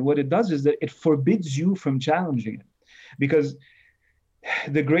untrue. And what it does is that it forbids you from challenging it. Because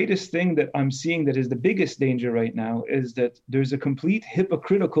the greatest thing that I'm seeing that is the biggest danger right now is that there's a complete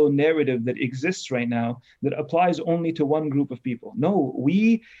hypocritical narrative that exists right now that applies only to one group of people. No,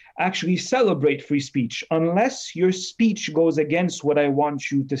 we actually celebrate free speech unless your speech goes against what I want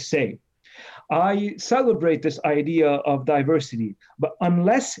you to say. I celebrate this idea of diversity, but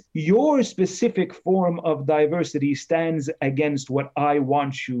unless your specific form of diversity stands against what I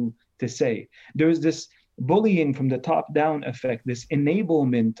want you to say, there's this bullying from the top down effect, this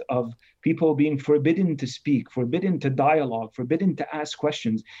enablement of people being forbidden to speak, forbidden to dialogue, forbidden to ask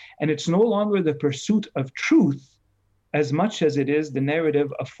questions. And it's no longer the pursuit of truth as much as it is the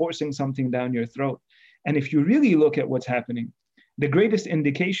narrative of forcing something down your throat. And if you really look at what's happening, the greatest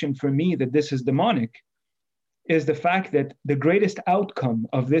indication for me that this is demonic is the fact that the greatest outcome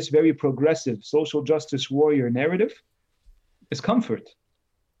of this very progressive social justice warrior narrative is comfort.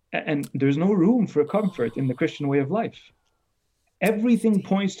 And there's no room for comfort in the Christian way of life. Everything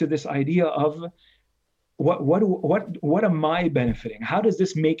points to this idea of what am I benefiting? How does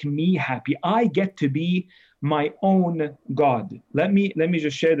this make me happy? I get to be my own God. Let me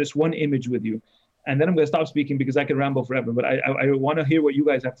just share this one image with you. And then I'm going to stop speaking because I can ramble forever. But I want to hear what you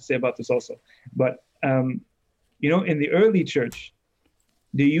guys have to say about this also. But, in the early church,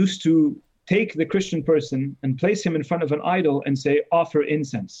 they used to take the Christian person and place him in front of an idol and say, offer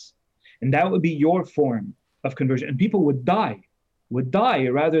incense. And that would be your form of conversion. And people would die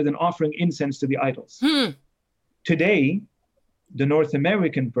rather than offering incense to the idols. Today, the North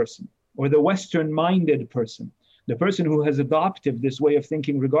American person or the Western-minded person, the person who has adopted this way of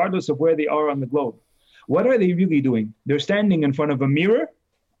thinking, regardless of where they are on the globe, what are they really doing? They're standing in front of a mirror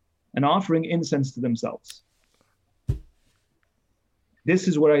and offering incense to themselves. This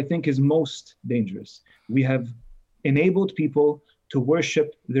is what I think is most dangerous. We have enabled people to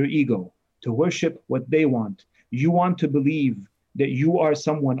worship their ego, to worship what they want. You want to believe that you are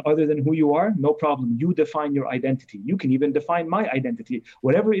someone other than who you are? No problem. You define your identity. You can even define my identity.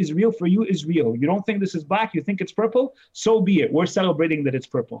 Whatever is real for you is real. You don't think this is black, you think it's purple? So be it. We're celebrating that it's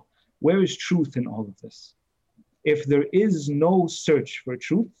purple. Where is truth in all of this? If there is no search for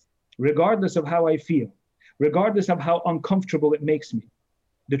truth, regardless of how I feel, regardless of how uncomfortable it makes me,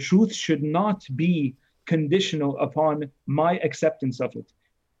 the truth should not be conditional upon my acceptance of it.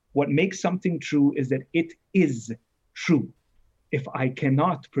 What makes something true is that it is true. If I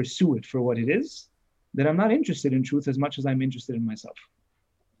cannot pursue it for what it is, then I'm not interested in truth as much as I'm interested in myself.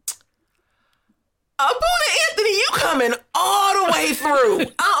 Abuna Anthony, you coming all the way through.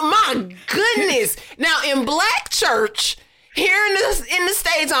 Oh my goodness. Now in Black church, here in the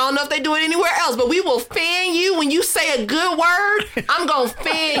States, I don't know if they do it anywhere else, but we will fan you when you say a good word. I'm going to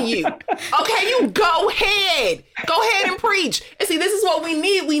fan you. Okay, you go ahead. Go ahead and preach. And see, this is what we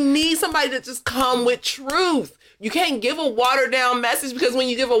need. We need somebody to just come with truth. You can't give a watered down message, because when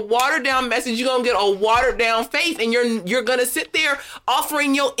you give a watered down message, you're going to get a watered down faith, and you're going to sit there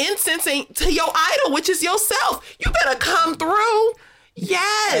offering your incense to your idol, which is yourself. You better come through.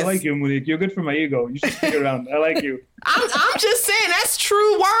 Yes. I like you, Monique. You're good for my ego. You should stick around. I like you. I'm just saying, that's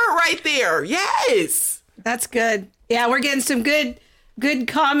true word right there. Yes. That's good. Yeah, we're getting some good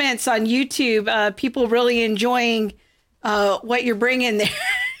comments on YouTube. People really enjoying what you're bringing there.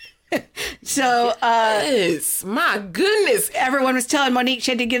 So, yes, my goodness. Everyone was telling Monique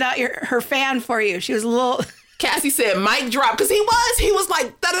she had to get out her fan for you. She was a little... Cassie said mic drop, because he was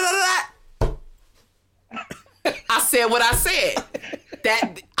like, da-da-da-da-da. I said what I said.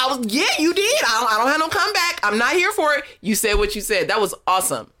 Yeah, you did. I don't have no comeback. I'm not here for it. You said what you said. That was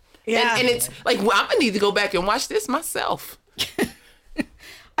awesome. Yeah. And it's like, well, I'm going to need to go back and watch this myself.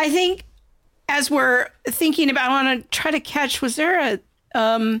 I think as we're thinking about, I want to try to catch, was there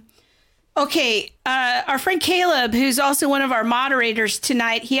our friend Caleb, who's also one of our moderators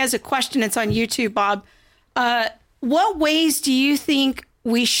tonight, he has a question. It's on YouTube, Bob. What ways do you think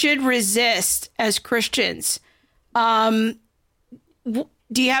we should resist as Christians? Do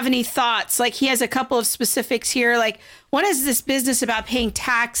you have any thoughts? Like, he has a couple of specifics here. Like, one is this business about paying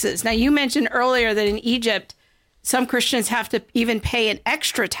taxes. Now, you mentioned earlier that in Egypt, some Christians have to even pay an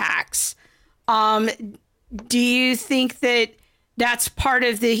extra tax. Do you think that that's part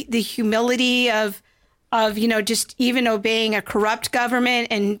of the humility of just even obeying a corrupt government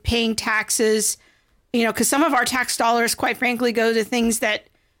and paying taxes? Because some of our tax dollars, quite frankly, go to things that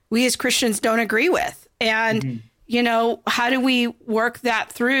we as Christians don't agree with. And, how do we work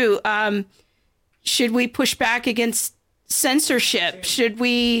that through? Should we push back against censorship? Should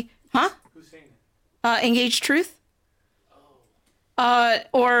we, Engage Truth.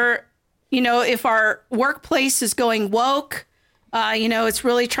 Or, if our workplace is going woke, it's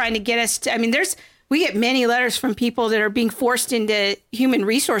really trying to get us to, we get many letters from people that are being forced into human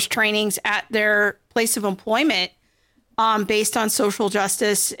resource trainings at their place of employment based on social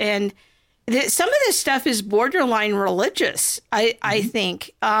justice. And some of this stuff is borderline religious, I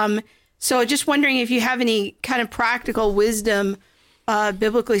think. So just wondering if you have any kind of practical wisdom,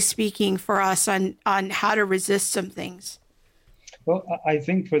 biblically speaking, for us on how to resist some things. Well, I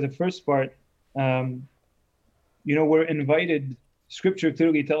think for the first part, we're invited. Scripture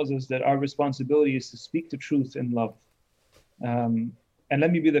clearly tells us that our responsibility is to speak the truth in love. And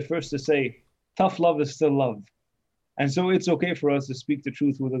let me be the first to say, tough love is still love. And so it's okay for us to speak the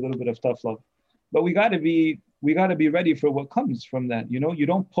truth with a little bit of tough love. But we got to be ready for what comes from that. You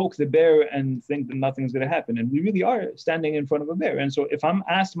don't poke the bear and think that nothing's going to happen. And we really are standing in front of a bear. And so if I'm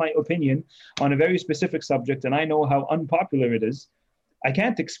asked my opinion on a very specific subject and I know how unpopular it is, I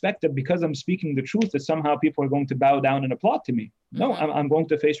can't expect that because I'm speaking the truth that somehow people are going to bow down and applaud to me. No, I'm going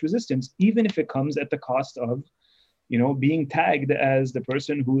to face resistance, even if it comes at the cost of, being tagged as the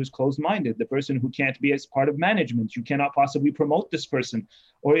person who is closed-minded, the person who can't be as part of management. You cannot possibly promote this person.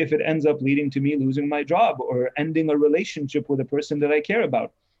 Or if it ends up leading to me losing my job or ending a relationship with a person that I care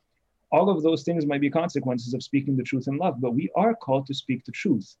about. All of those things might be consequences of speaking the truth in love, but we are called to speak the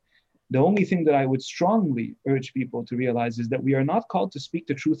truth. The only thing that I would strongly urge people to realize is that we are not called to speak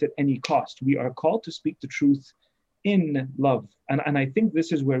the truth at any cost. We are called to speak the truth in love. And I think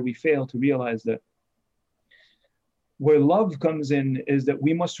this is where we fail to realize that where love comes in is that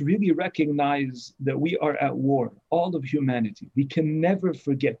we must really recognize that we are at war, all of humanity. We can never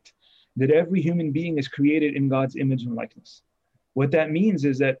forget that every human being is created in God's image and likeness. What that means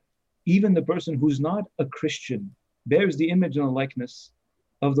is that even the person who's not a Christian bears the image and the likeness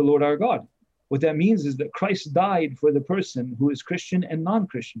of the Lord our God. What that means is that Christ died for the person who is Christian and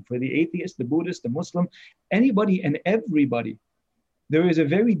non-Christian, for the atheist, the Buddhist, the Muslim, anybody and everybody. There is a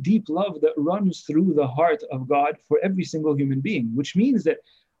very deep love that runs through the heart of God for every single human being, which means that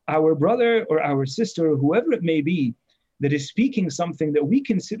our brother or our sister, or whoever it may be, that is speaking something that we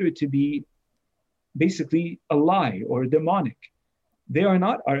consider to be basically a lie or demonic, they are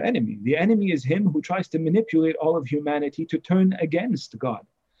not our enemy. The enemy is him who tries to manipulate all of humanity to turn against God.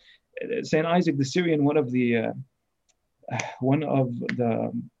 Saint Isaac the Syrian,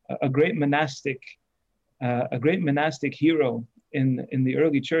 a great monastic hero in the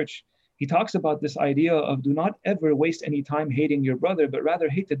early church, he talks about this idea of do not ever waste any time hating your brother, but rather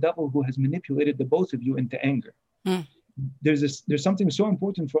hate the devil who has manipulated the both of you into anger. There's something so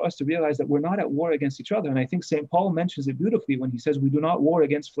important for us to realize that we're not at war against each other. And I think St. Paul mentions it beautifully when he says we do not war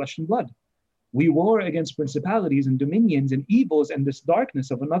against flesh and blood. We war against principalities and dominions and evils and this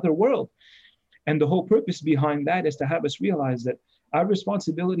darkness of another world. And the whole purpose behind that is to have us realize that our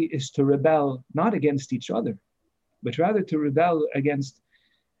responsibility is to rebel not against each other, but rather to rebel against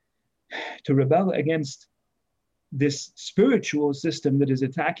this spiritual system that is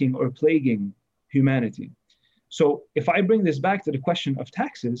attacking or plaguing humanity. So if I bring this back to the question of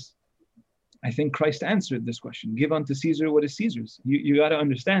taxes, I think Christ answered this question. Give unto Caesar what is Caesar's. You got to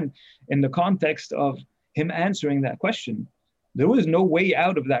understand, in the context of him answering that question, there was no way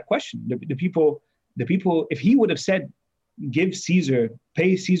out of that question. The people, if he would have said, give Caesar,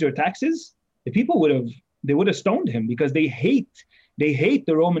 pay Caesar taxes, the people would have stoned him because they hate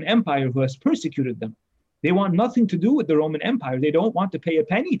the Roman Empire who has persecuted them. They want nothing to do with the Roman Empire. They don't want to pay a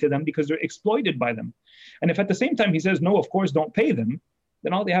penny to them because they're exploited by them. And if at the same time he says, no, of course, don't pay them,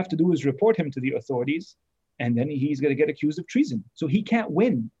 then all they have to do is report him to the authorities, and then he's going to get accused of treason. So he can't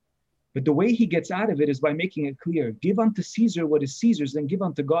win. But the way he gets out of it is by making it clear, give unto Caesar what is Caesar's, then give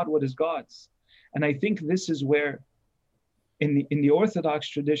unto God what is God's. And I think this is where, in the Orthodox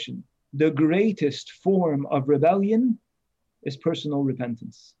tradition, the greatest form of rebellion is personal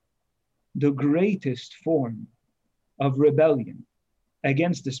repentance. The greatest form of rebellion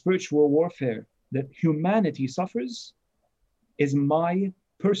against the spiritual warfare that humanity suffers is my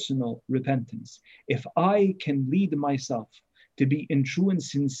personal repentance. If I can lead myself to be in true and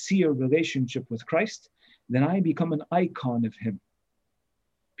sincere relationship with Christ, then I become an icon of him.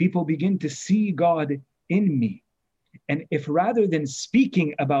 People begin to see God in me. And if rather than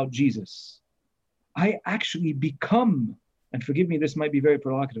speaking about Jesus, I actually become, and forgive me, this might be very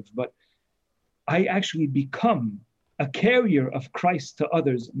provocative, but I actually become a carrier of Christ to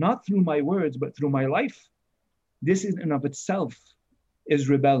others, not through my words, but through my life, this in and of itself is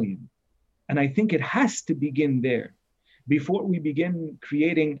rebellion. And I think it has to begin there before we begin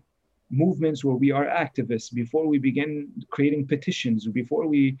creating movements where we are activists, before we begin creating petitions, before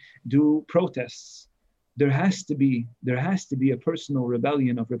we do protests. there has to be a personal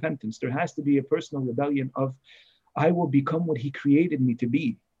rebellion of repentance. There has to be a personal rebellion of, I will become what he created me to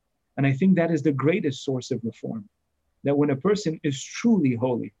be. And I think that is the greatest source of reform. That when a person is truly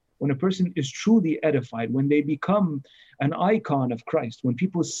holy, when a person is truly edified, when they become an icon of Christ, when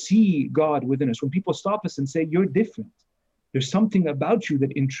people see God within us, when people stop us and say, you're different, there's something about you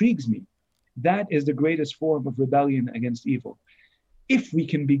that intrigues me, that is the greatest form of rebellion against evil. If we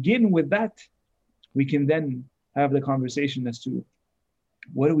can begin with that, we can then have the conversation as to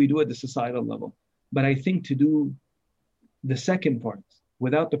what do we do at the societal level. But I think to do the second part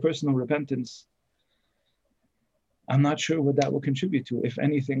without the personal repentance, I'm not sure what that will contribute to. If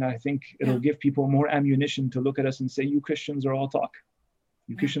anything, I think it'll give people more ammunition to look at us and say, you Christians are all talk.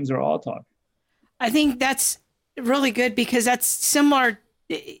 You Christians are all talk. I think that's really good because that's similar.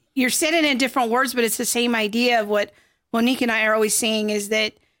 You're saying it in different words, but it's the same idea of what Monique and I are always saying is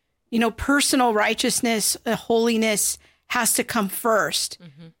that, personal righteousness, holiness has to come first.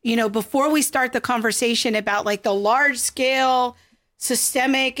 Before we start the conversation about like the large scale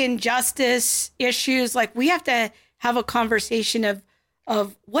systemic injustice issues, like we have to have a conversation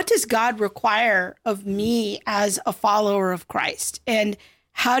of what does God require of me as a follower of Christ? And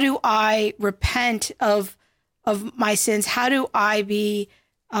how do I repent of my sins? How do I be,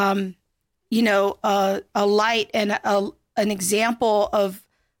 a light and an example of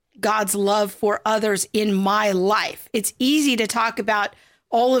God's love for others in my life? It's easy to talk about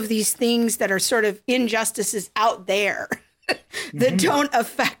all of these things that are sort of injustices out there that don't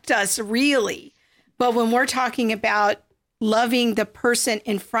affect us really. But when we're talking about loving the person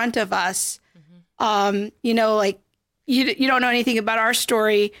in front of us, like you don't know anything about our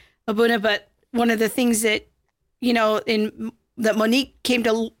story, Abuna, but one of the things that, that Monique came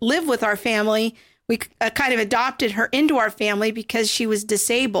to live with our family, we kind of adopted her into our family because she was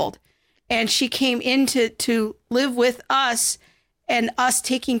disabled. And she came in to live with us and us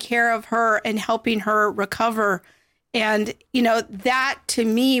taking care of her and helping her recover. And, that to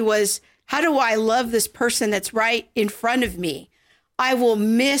me was, how do I love this person that's right in front of me? I will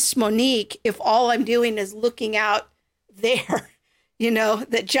miss Monique if all I'm doing is looking out there,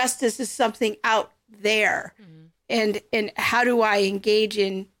 that justice is something out there. And how do I engage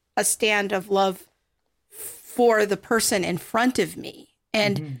in a stand of love for the person in front of me?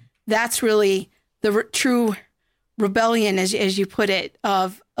 And that's really the true rebellion, as you put it,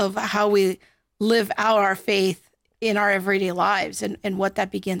 of how we live out our faith in our everyday lives and what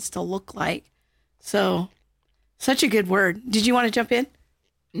that begins to look like. So, such a good word. Did you want to jump in?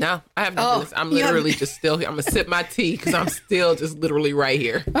 No, I have no business. I'm literally just still here. I'm going to sip my tea because I'm still just literally right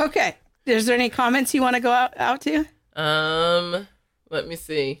here. Okay. Is there any comments you want to go out to? Let me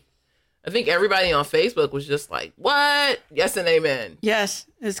see. I think everybody on Facebook was just like, what? Yes and amen. Yes,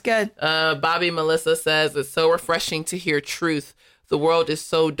 it's good. Bobby Melissa says, it's so refreshing to hear truth. The world is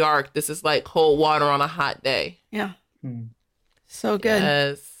so dark. This is like cold water on a hot day. Yeah. So good.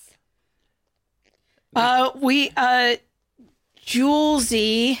 Yes.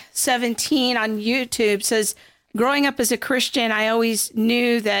 Julesy17 on YouTube says, growing up as a Christian, I always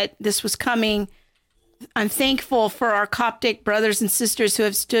knew that this was coming. I'm thankful for our Coptic brothers and sisters who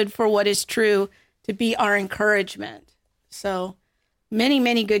have stood for what is true to be our encouragement. So many,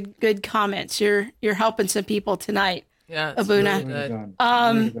 many good comments. You're helping some people tonight. Yeah, Abuna.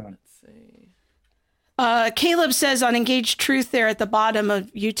 Really Caleb says on Engaged Truth there at the bottom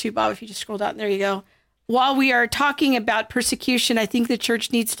of YouTube, if you just scroll down, there you go. While we are talking about persecution, I think the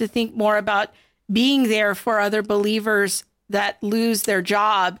church needs to think more about being there for other believers that lose their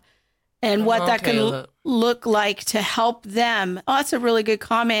job and what that can look like to help them. Oh, that's a really good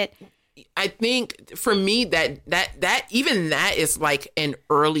comment. I think for me that is like an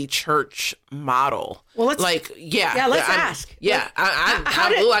early church model. Well, let's let's ask. Yeah,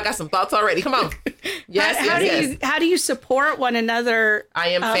 I got some thoughts already. Come on. Yes. How do you support one another? I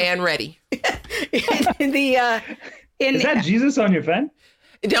am fan ready. Is that Jesus on your fan?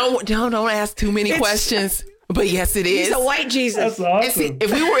 Don't ask too many questions. But yes, it is. He's a white Jesus. That's awesome. And see,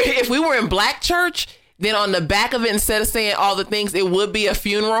 if we were in black church, then on the back of it, instead of saying all the things, it would be a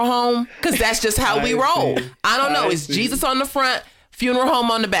funeral home, because that's just how we roll. I don't know. It's Jesus on the front, funeral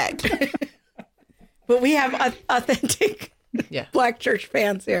home on the back. But we have authentic black church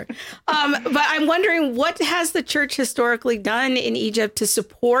fans here. But I'm wondering, what has the church historically done in Egypt to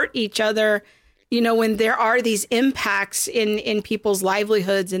support each other, when there are these impacts in people's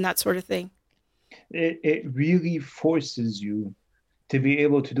livelihoods and that sort of thing? It really forces you to be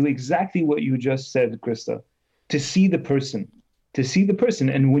able to do exactly what you just said, Krista, to see the person, to see the person.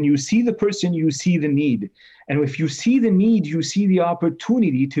 And when you see the person, you see the need. And if you see the need, you see the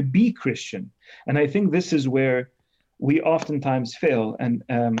opportunity to be Christian. And I think this is where we oftentimes fail. And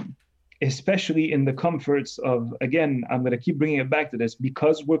especially in the comforts of, again, I'm going to keep bringing it back to this,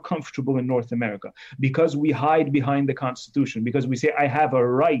 because we're comfortable in North America, because we hide behind the Constitution, because we say, I have a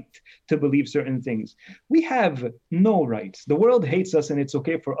right to believe certain things. We have no rights. The world hates us, and it's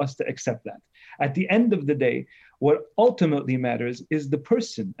okay for us to accept that. At the end of the day, what ultimately matters is the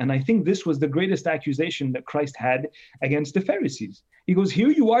person. And I think this was the greatest accusation that Christ had against the Pharisees. He goes, here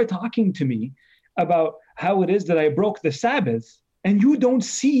you are talking to me about how it is that I broke the Sabbath, and you don't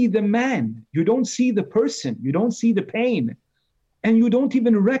see the man, you don't see the person, you don't see the pain, and you don't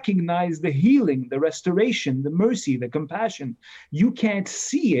even recognize the healing, the restoration, the mercy, the compassion. You can't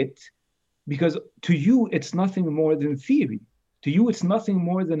see it because to you, it's nothing more than theory. To you, it's nothing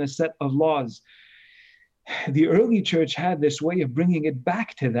more than a set of laws. The early church had this way of bringing it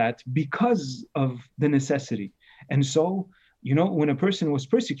back to that because of the necessity. And so, you know, when a person was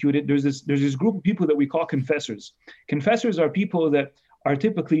persecuted, there's this group of people that we call confessors. Confessors are people that are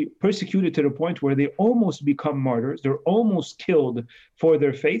typically persecuted to the point where they almost become martyrs. They're almost killed for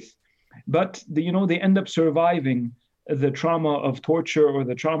their faith, but they end up surviving the trauma of torture or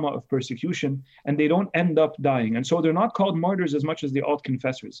the trauma of persecution, and they don't end up dying. And so they're not called martyrs as much as they are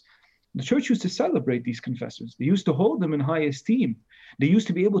confessors. The church used to celebrate these confessors. They used to hold them in high esteem. They used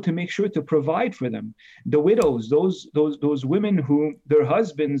to be able to make sure to provide for them. The widows, those women who their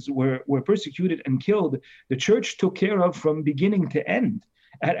husbands were persecuted and killed, the church took care of from beginning to end.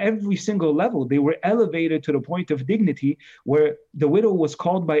 At every single level, they were elevated to the point of dignity where the widow was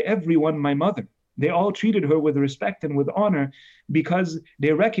called by everyone my mother. They all treated her with respect and with honor because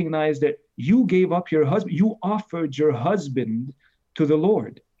they recognized that you gave up your husband, you offered your husband to the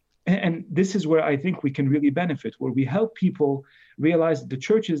Lord. And this is where I think we can really benefit, where we help people realize that the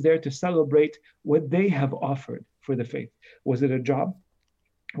church is there to celebrate what they have offered for the faith. Was it a job?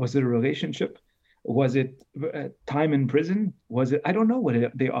 Was it a relationship? Was it time in prison? Was it, I don't know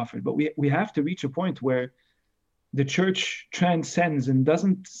what they offered, but we have to reach a point where the church transcends and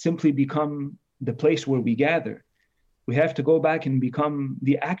doesn't simply become the place where we gather. We have to go back and become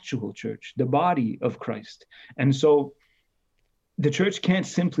the actual church, the body of Christ. And so the church can't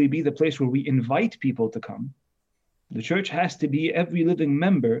simply be the place where we invite people to come. The church has to be every living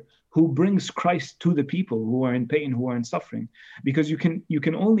member who brings Christ to the people who are in pain, who are in suffering. Because you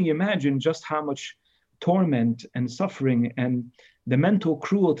can only imagine just how much torment and suffering and the mental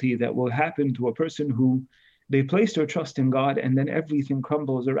cruelty that will happen to a person who they place their trust in God and then everything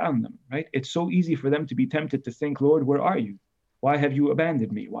crumbles around them, right? It's so easy for them to be tempted to think, Lord, where are you? Why have you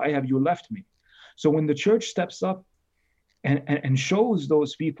abandoned me? Why have you left me? So when the church steps up and shows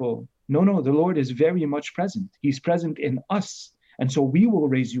those people, no, the Lord is very much present. He's present in us. And so we will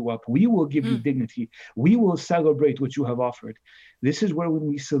raise you up. We will give you dignity. We will celebrate what you have offered. This is where when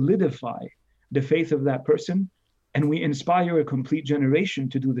we solidify the faith of that person and we inspire a complete generation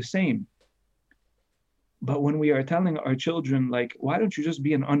to do the same. But when we are telling our children, like, why don't you just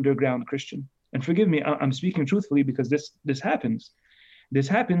be an underground Christian? And forgive me, I'm speaking truthfully because this happens. This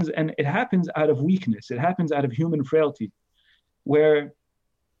happens, and it happens out of weakness. It happens out of human frailty, where,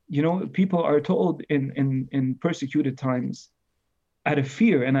 people are told in persecuted times, out of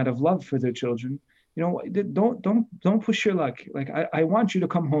fear and out of love for their children, don't push your luck. Like, I want you to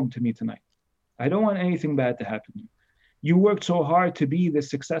come home to me tonight. I don't want anything bad to happen to you. You worked so hard to be this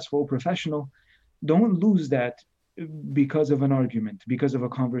successful professional. Don't lose that because of an argument, because of a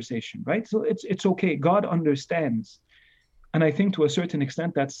conversation, right? So it's okay. God understands. And I think to a certain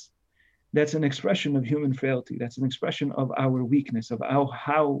extent, that's an expression of human frailty. That's an expression of our weakness, of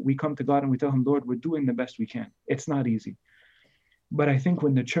how we come to God and we tell him, Lord, we're doing the best we can. It's not easy. But I think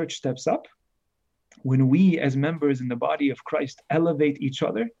when the church steps up, when we as members in the body of Christ elevate each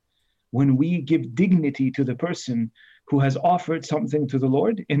other, when we give dignity to the person who has offered something to the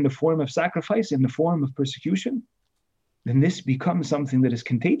Lord in the form of sacrifice, in the form of persecution, then this becomes something that is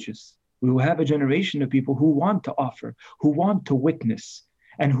contagious. We will have a generation of people who want to offer, who want to witness,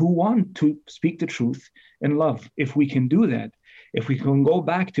 and who want to speak the truth in love. If we can do that, if we can go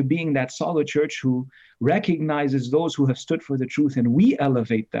back to being that solid church who recognizes those who have stood for the truth and we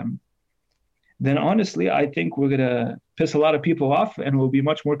elevate them, then honestly, I think we're going to piss a lot of people off and we'll be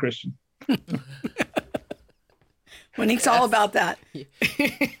much more Christian. Monique's all about that.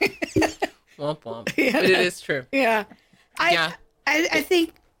 Womp womp. Yeah. But it is true. Yeah. I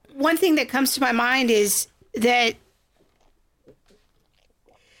think one thing that comes to my mind is that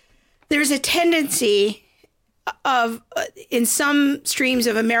there's a tendency of in some streams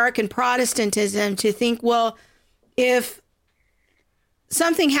of American Protestantism to think, well, if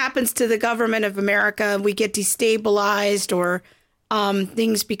something happens to the government of America, we get destabilized or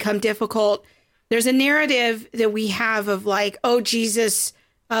things become difficult, there's a narrative that we have of like, oh, Jesus,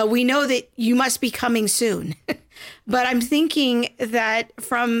 we know that you must be coming soon. But I'm thinking that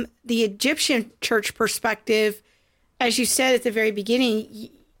from the Egyptian church perspective, as you said at the very beginning,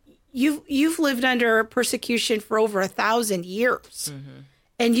 you've lived under persecution for over 1,000 years. Mm-hmm.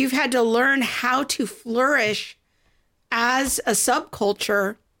 And you've had to learn how to flourish as a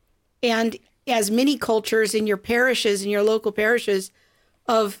subculture and as many cultures in your parishes, in your local parishes,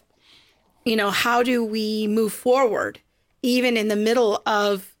 of, you know, how do we move forward, even in the middle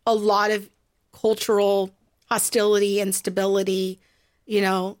of a lot of cultural hostility, instability. You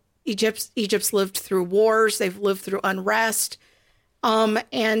know, Egypt's lived through wars, they've lived through unrest.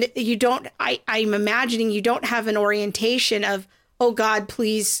 And you don't, I'm imagining you don't have an orientation of, oh God,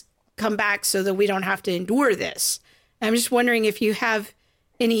 please come back so that we don't have to endure this. I'm just wondering if you have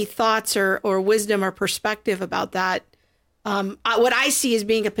any thoughts or wisdom or perspective about that. What I see as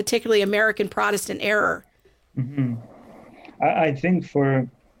being a particularly American Protestant error. Mm-hmm. I think for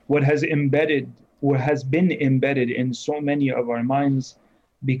what has been embedded in so many of our minds,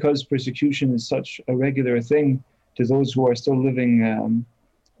 because persecution is such a regular thing to those who are still living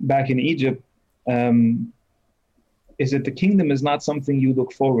back in Egypt, is that the kingdom is not something you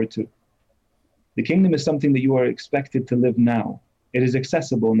look forward to. The kingdom is something that you are expected to live now. It is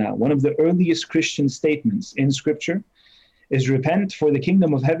accessible now. One of the earliest Christian statements in Scripture is, repent, for the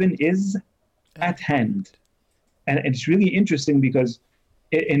kingdom of heaven is at hand. And it's really interesting because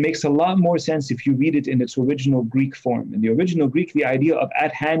it makes a lot more sense if you read it in its original Greek form. In the original Greek, the idea of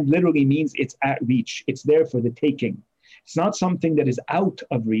at hand literally means it's at reach. It's there for the taking. It's not something that is out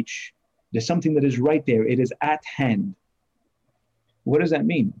of reach. There's something that is right there. It is at hand. What does that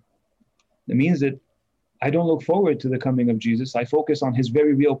mean? It means that I don't look forward to the coming of Jesus. I focus on his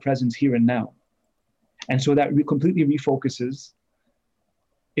very real presence here and now. And so that completely refocuses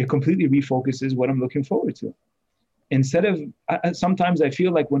what I'm looking forward to. Instead of, sometimes I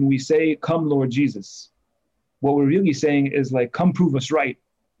feel like when we say, come Lord Jesus, what we're really saying is like, come prove us right.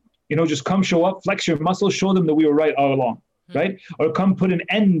 You know, just come show up, flex your muscles, show them that we were right all along, right? Or come put an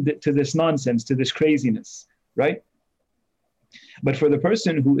end to this nonsense, to this craziness, right? But for the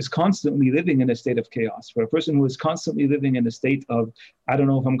person who is constantly living in a state of chaos, for a person who is constantly living in a state of, I don't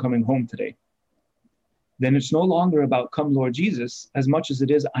know if I'm coming home today, then it's no longer about come Lord Jesus as much as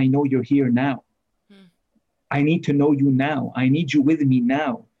it is, I know you're here now. I need to know you now. I need you with me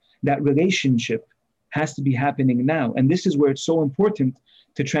now. That relationship has to be happening now. And this is where it's so important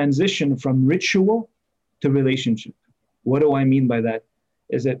to transition from ritual to relationship. What do I mean by that?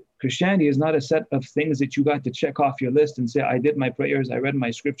 Is that Christianity is not a set of things that you got to check off your list and say, I did my prayers, I read my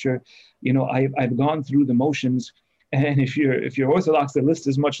scripture, you know, I've gone through the motions. And if you're Orthodox, the list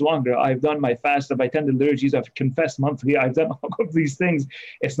is much longer. I've done my fast, I've attended liturgies, I've confessed monthly, I've done all of these things.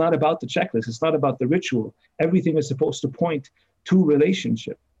 It's not about the checklist. It's not about the ritual. Everything is supposed to point to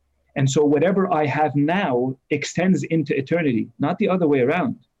relationship. And so whatever I have now extends into eternity, not the other way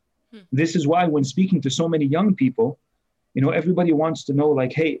around. This is why when speaking to so many young people, you know, everybody wants to know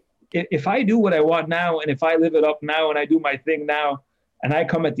like, hey, if I do what I want now, and if I live it up now, and I do my thing now, and I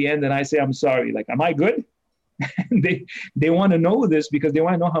come at the end and I say, I'm sorry, like, am I good? They want to know this because they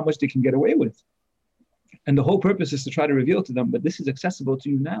want to know how much they can get away with. And the whole purpose is to try to reveal to them, but this is accessible to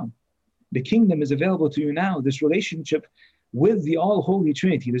you now. The kingdom is available to you now. This relationship with the all-holy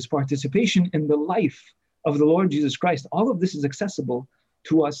Trinity, this participation in the life of the Lord Jesus Christ, all of this is accessible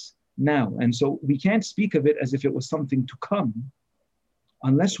to us now. And so we can't speak of it as if it was something to come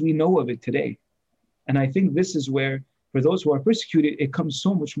unless we know of it today. And I think this is where, for those who are persecuted, it comes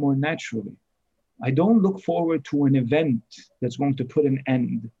so much more naturally. I don't look forward to an event that's going to put an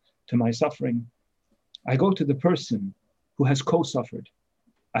end to my suffering. I go to the person who has co-suffered.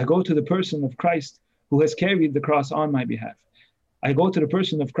 I go to the person of Christ who has carried the cross on my behalf. I go to the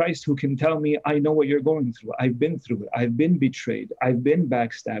person of Christ who can tell me, I know what you're going through. I've been through it. I've been betrayed. I've been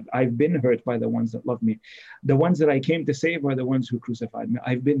backstabbed. I've been hurt by the ones that love me. The ones that I came to save are the ones who crucified me.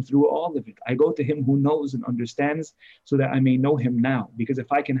 I've been through all of it. I go to him who knows and understands so that I may know him now. Because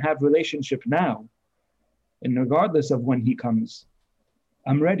if I can have relationship now, and regardless of when he comes,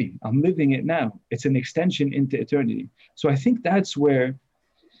 I'm ready. I'm living it now. It's an extension into eternity. So I think that's where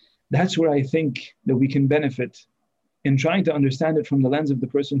I think that we can benefit in trying to understand it from the lens of the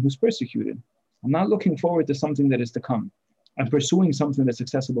person who's persecuted. I'm not looking forward to something that is to come. I'm pursuing something that's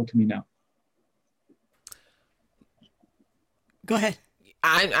accessible to me now. Go ahead.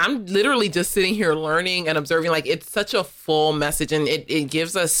 I'm literally just sitting here learning and observing. Like, it's such a full message, and it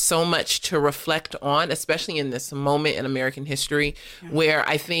gives us so much to reflect on, especially in this moment in American history, where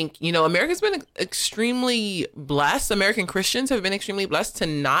I think, America's been extremely blessed. American Christians have been extremely blessed to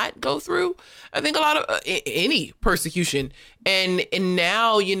not go through, I think, a lot of any persecution. And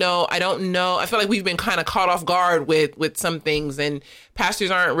now, I don't know. I feel like we've been kind of caught off guard with some things, and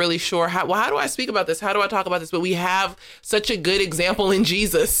pastors aren't really sure how do I speak about this? How do I talk about this? But we have such a good example in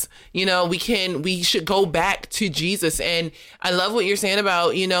Jesus. We should go back to Jesus. And I love what you're saying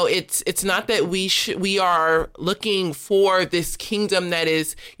about, it's not that we are looking for this kingdom that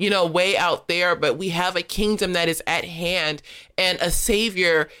is, way out there, but we have a kingdom that is at hand and a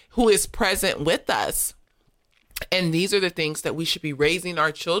savior who is present with us. And these are the things that we should be raising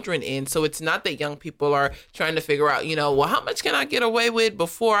our children in. So it's not that young people are trying to figure out, how much can I get away with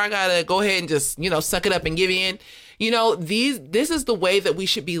before I got to go ahead and just, suck it up and give in. This is the way that we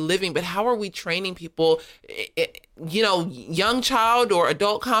should be living. But how are we training people, young child or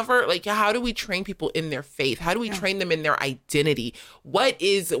adult convert? Like, how do we train people in their faith? How do we train them in their identity? What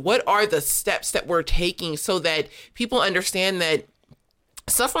are the steps that we're taking so that people understand that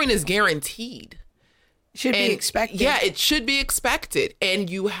suffering is guaranteed? Should be expected. Yeah, it should be expected. And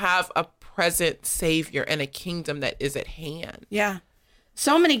you have a present savior and a kingdom that is at hand. Yeah.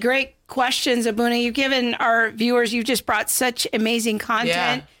 So many great questions, Abuna. You've given our viewers, you've just brought such amazing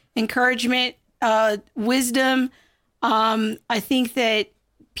content, encouragement, wisdom. I think that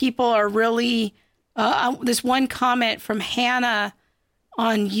people are really, this one comment from Hannah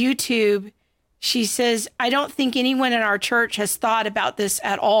on YouTube, she says, I don't think anyone in our church has thought about this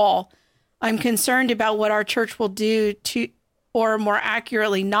at all. I'm concerned about what our church will do to, or more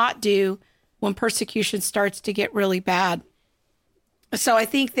accurately, not do when persecution starts to get really bad. So I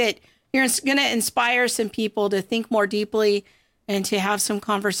think that you're going to inspire some people to think more deeply and to have some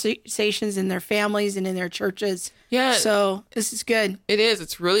conversations in their families and in their churches. Yeah. So this is good. It is.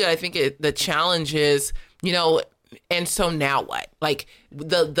 It's really, I think the challenge is, and so now what? Like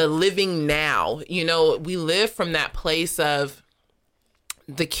the living now, we live from that place of,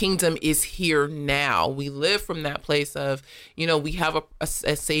 the kingdom is here now. We live from that place of, we have a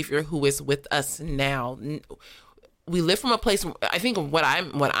savior who is with us now. We live from a place, I think what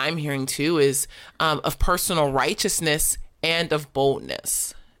I'm hearing too is of personal righteousness and of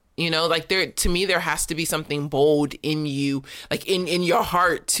boldness. To me, there has to be something bold in you, like in your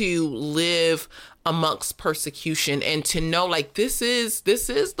heart, to live amongst persecution and to know, like, this is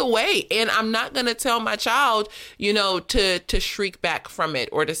the way. And I'm not going to tell my child, to shriek back from it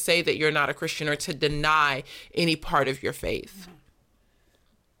or to say that you're not a Christian or to deny any part of your faith.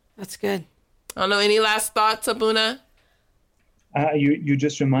 That's good. I don't know. Any last thoughts, Abuna? You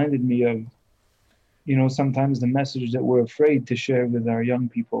just reminded me of, sometimes the message that we're afraid to share with our young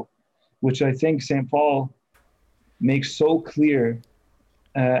people, which I think St. Paul makes so clear,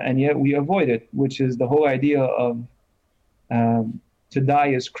 and yet we avoid it, which is the whole idea of to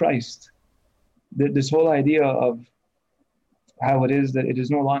die as Christ. This whole idea of how it is that it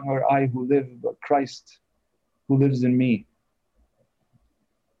is no longer I who live, but Christ who lives in me.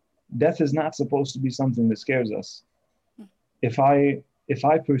 Death is not supposed to be something that scares us. If I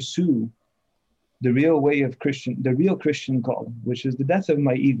pursue the real way of the real Christian calling, which is the death of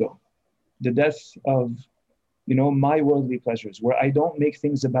my ego, the death of, my worldly pleasures, where I don't make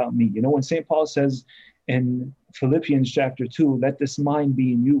things about me. When St. Paul says in Philippians chapter 2, let this mind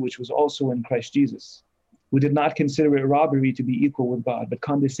be in you, which was also in Christ Jesus, who did not consider it robbery to be equal with God, but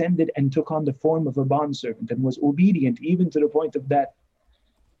condescended and took on the form of a bondservant and was obedient even to the point of death.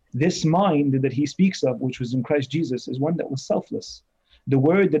 This mind that he speaks of, which was in Christ Jesus, is one that was selfless. The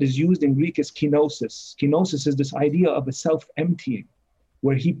word that is used in Greek is kenosis. Kenosis is this idea of a self-emptying,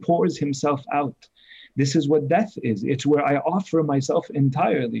 where he pours himself out. This is what death is. It's where I offer myself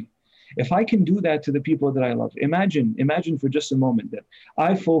entirely. If I can do that to the people that I love, imagine for just a moment that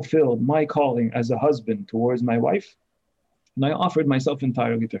I fulfilled my calling as a husband towards my wife, and I offered myself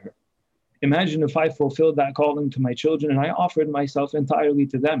entirely to her. Imagine if I fulfilled that calling to my children and I offered myself entirely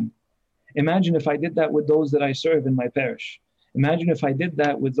to them. Imagine if I did that with those that I serve in my parish. Imagine if I did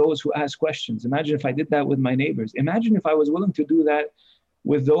that with those who ask questions. Imagine if I did that with my neighbors. Imagine if I was willing to do that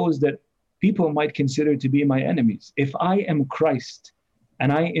with those that people might consider to be my enemies. If I am Christ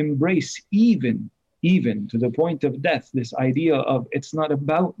and I embrace even to the point of death, this idea of it's not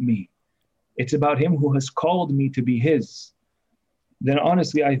about me, it's about him who has called me to be his, then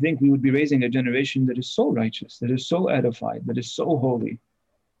honestly, I think we would be raising a generation that is so righteous, that is so edified, that is so holy.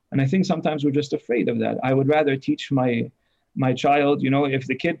 And I think sometimes we're just afraid of that. I would rather teach my child, if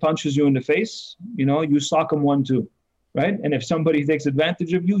the kid punches you in the face, you sock him 1, 2. right? And if somebody takes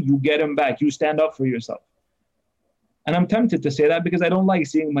advantage of you, you get them back. You stand up for yourself. And I'm tempted to say that because I don't like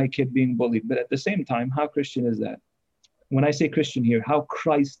seeing my kid being bullied. But at the same time, how Christian is that? When I say Christian here, how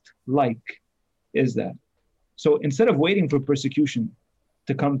Christ-like is that? So instead of waiting for persecution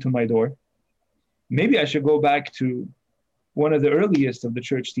to come to my door, maybe I should go back to one of the earliest of the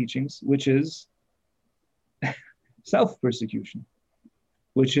church teachings, which is self-persecution,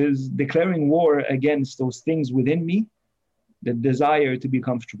 which is declaring war against those things within me, the desire to be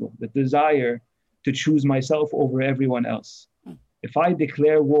comfortable, the desire to choose myself over everyone else. If I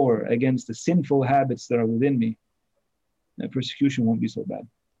declare war against the sinful habits that are within me, then persecution won't be so bad.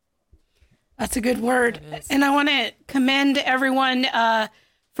 That's a good word. And I want to commend everyone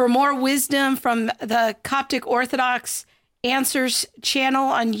for more wisdom from the Coptic Orthodox Answers channel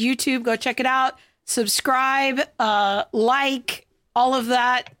on YouTube. Go check it out. Subscribe, like, all of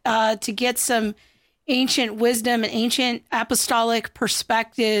that to get some ancient wisdom and ancient apostolic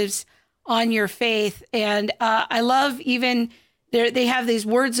perspectives on your faith. And I love even they have these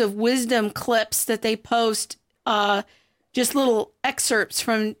words of wisdom clips that they post, just little excerpts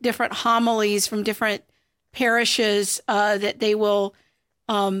from different homilies from different parishes that they will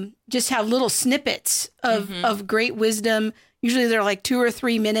just have little snippets of great wisdom. Usually they're like 2 or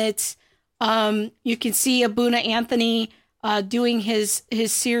 3 minutes. You can see Abuna Anthony doing his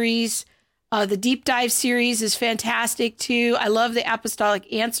series. The Deep Dive series is fantastic too. I love the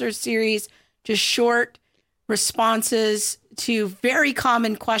Apostolic Answers series, just short responses to very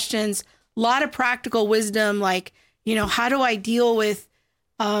common questions. A lot of practical wisdom, like, how do I deal with,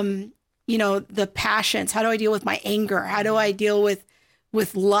 the passions? How do I deal with my anger? How do I deal with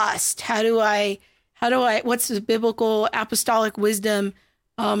lust? How do I, what's the biblical apostolic wisdom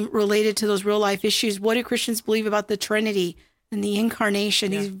related to those real life issues? What do Christians believe about the Trinity and the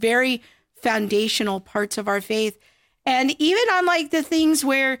incarnation? These very foundational parts of our faith. And even on like the things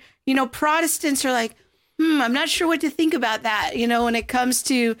where, Protestants are like, I'm not sure what to think about that. When it comes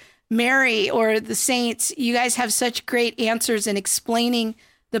to Mary or the saints, you guys have such great answers in explaining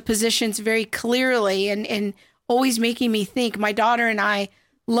the positions very clearly and always making me think. My daughter and I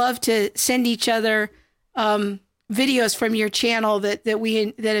love to send each other videos from your channel that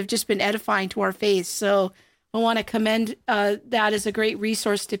have just been edifying to our faith. So I want to commend that as a great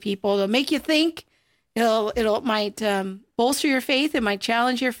resource to people. It'll make you think. It might bolster your faith. It might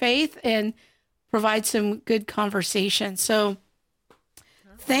challenge your faith and provide some good conversation. So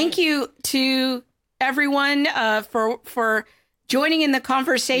thank you to everyone for joining in the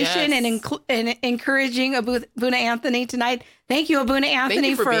conversation and encouraging Abuna Anthony tonight. Thank you, Abuna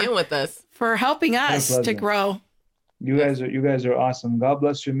Anthony, for being with us, for helping us to grow. You guys are awesome. God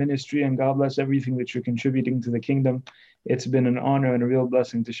bless your ministry and God bless everything that you're contributing to the kingdom. It's been an honor and a real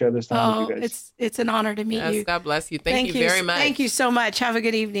blessing to share this time with you guys. It's an honor to meet you. God bless you. Thank you very much. Thank you so much. Have a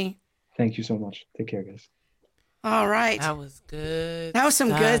good evening. Thank you so much. Take care, guys. All right. That was good. That was some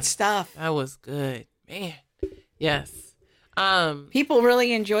good stuff. That was good. Man. Yes. People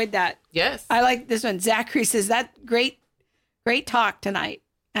really enjoyed that. Yes. I like this one. Zachary says, that great talk tonight.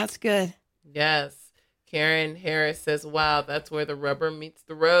 That's good. Yes. Karen Harris says, wow, that's where the rubber meets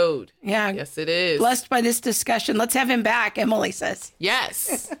the road. Yeah. Yes, it is. Blessed by this discussion. Let's have him back, Emily says.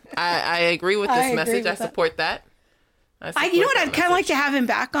 Yes. I agree with this message. I support that. You know what I'd kind of like to have him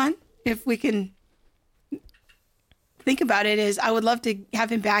back on, if we can think about it, is I would love to have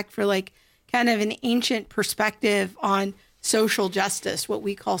him back for like kind of an ancient perspective on social justice, what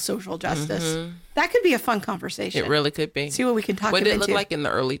we call social justice. Mm-hmm. That could be a fun conversation. It really could be. See what we can talk about. What did it look like in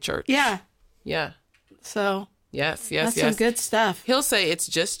the early church? Yeah. Yeah. So. Yes. That's some good stuff. He'll say it's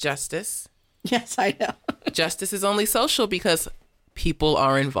just justice. Yes, I know. Justice is only social because people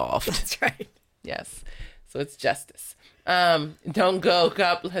are involved. That's right. Yes. So it's justice. Don't go.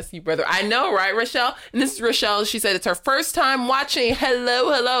 God bless you, brother. I know, right, Rochelle? And this is Rochelle. She said it's her first time watching.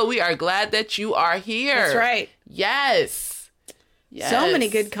 Hello. We are glad that you are here. That's right. Yes. So many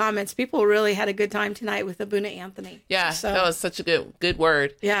good comments. People really had a good time tonight with Abuna Anthony. Yeah, that was such a good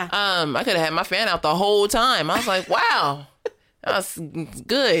word. Yeah. I could have had my fan out the whole time. I was like, wow, that was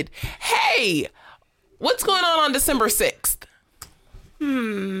good. Hey, what's going on December 6th?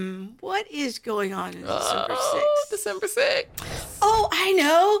 What is going on December 6th? December 6th. Oh, I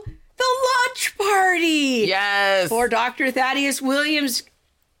know. The launch party. Yes. For Dr. Thaddeus Williams'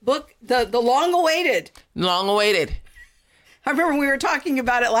 book, the long-awaited. Long-awaited. I remember we were talking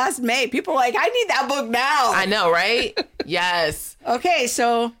about it last May. People were like, I need that book now. I know, right? Yes. Okay,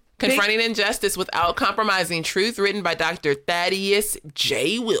 so... Confronting Injustice Without Compromising Truth, written by Dr. Thaddeus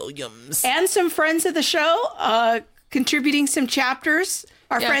J. Williams. And some friends of the show, contributing some chapters.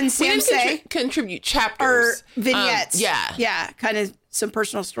 Our friend Sam Say contribute chapters or vignettes. Yeah, kind of some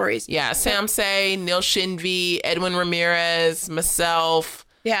personal stories. Yeah, Sam Say, Neil Shinvey, Edwin Ramirez, myself.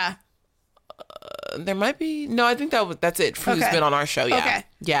 Yeah. There might be I think that's it. Who's been on our show? Yeah, okay.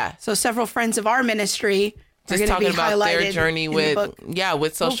 Yeah. So several friends of our ministry are just talking about their journey with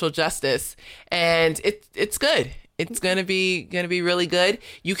the social justice, and it's good. It's gonna be really good.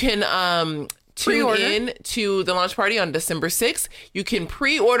 You can tune in to the launch party on December 6th. You can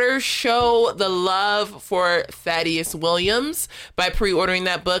pre-order Show the Love for Thaddeus Williams by pre-ordering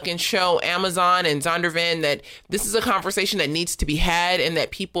that book, and show Amazon and Zondervan that this is a conversation that needs to be had and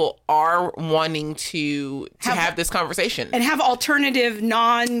that people are wanting to have this conversation. And have alternative,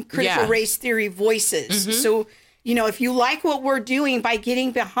 non-critical race theory voices. Mm-hmm. So, if you like what we're doing by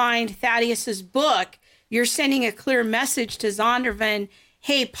getting behind Thaddeus's book, you're sending a clear message to Zondervan,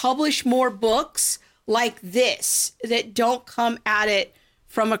 hey, publish more books like this that don't come at it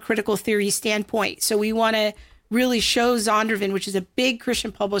from a critical theory standpoint. So we want to really show Zondervan, which is a big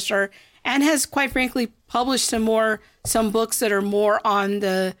Christian publisher and has, quite frankly, published some books that are more on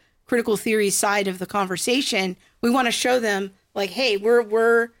the critical theory side of the conversation. We want to show them, like, hey,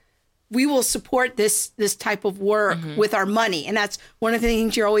 we will support this type of work with our money. And that's one of the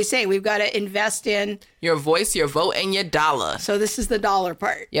things you're always saying. We've got to invest in your voice, your vote, and your dollar. So this is the dollar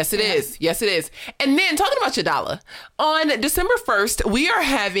part. Yes, it is. Yes, it is. And then talking about your dollar, on December 1st, we are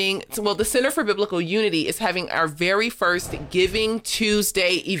having, the Center for Biblical Unity is having our very first Giving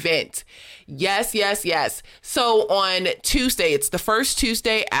Tuesday event. Yes, yes, yes. So on Tuesday, it's the first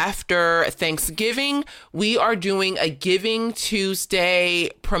Tuesday after Thanksgiving, we are doing a Giving Tuesday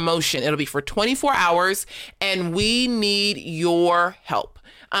promotion. It'll be for 24 hours, and we need your help.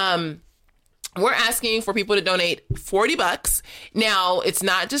 We're asking for people to donate $40. Now, it's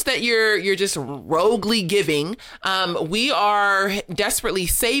not just that you're just roguely giving. We are desperately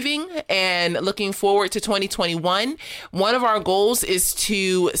saving and looking forward to 2021. One of our goals is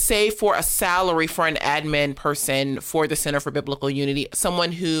to save for a salary for an admin person for the Center for Biblical Unity,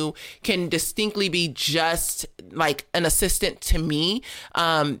 someone who can distinctly be just like an assistant to me,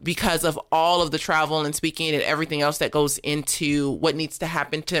 because of all of the travel and speaking and everything else that goes into what needs to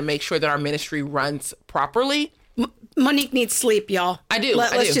happen to make sure that our ministry runs properly. Monique needs sleep, y'all. I do.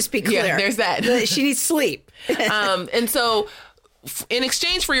 Let's just be clear. Yeah, there's that. She needs sleep. And so in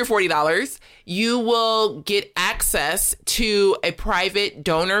exchange for your $40, you will get access to a private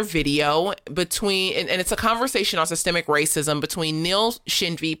donor video and it's a conversation on systemic racism between Neil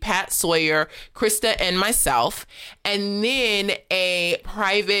Shinvey, Pat Sawyer, Krista, and myself. And then a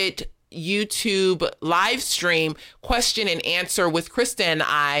private YouTube live stream question and answer with Krista and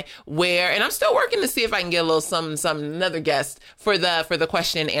I, and I'm still working to see if I can get a little another guest for the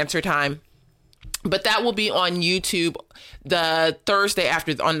question and answer time. But that will be on YouTube the Thursday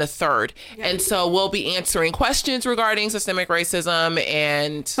after, on the 3rd. Yeah. And so we'll be answering questions regarding systemic racism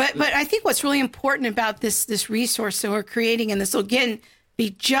But I think what's really important about this resource that we're creating, and this will again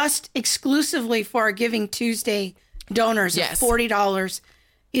be just exclusively for our Giving Tuesday donors of $40,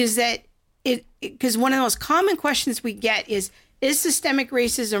 is that because one of the most common questions we get is systemic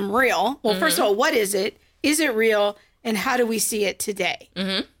racism real? Well, first of all, what is it? Is it real? And how do we see it today?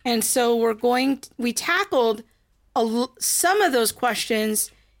 Mm-hmm. And so we tackled some of those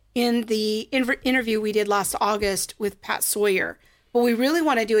questions in the interview we did last August with Pat Sawyer. But we really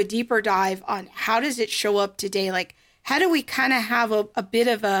want to do a deeper dive on how does it show up today? Like, how do we kind of have a bit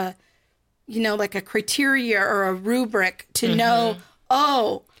of a, like a criteria or a rubric to know,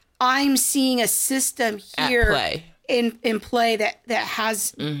 I'm seeing a system here in play that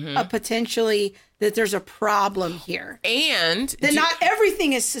has a potentially that there's a problem here, and that not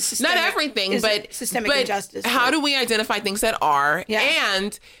everything is systemic. Not everything, but systemic injustice. How do we identify things that are? Yeah.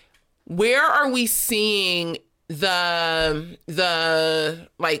 And where are we seeing the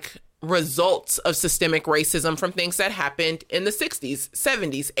like results of systemic racism from things that happened in the 60s,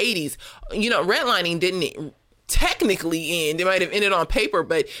 70s, 80s? Redlining didn't technically end. It might have ended on paper,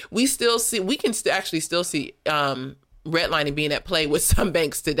 but we can actually still see redlining being at play with some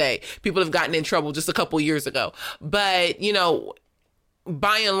banks today. People have gotten in trouble just a couple years ago. But,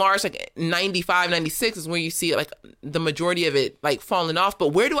 by and large, like 95, 96 is where you see like the majority of it like falling off. But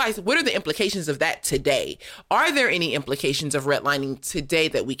what are the implications of that today? Are there any implications of redlining today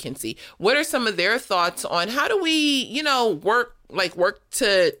that we can see? What are some of their thoughts on how do we, work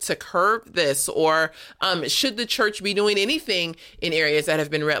to curb this, or should the church be doing anything in areas that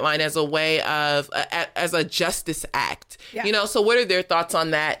have been redlined as a way of as a justice act? Yeah. So what are their thoughts on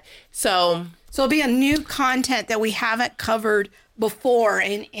that? So it'll be a new content that we haven't covered before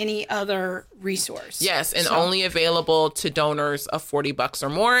in any other resource. Yes, and only available to donors of $40 or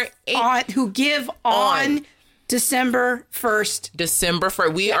more. Who give on December 1st. December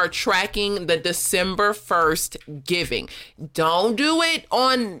 1st. We are tracking the December 1st giving. Don't do it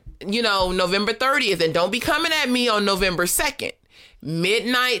on, November 30th, and don't be coming at me on November 2nd.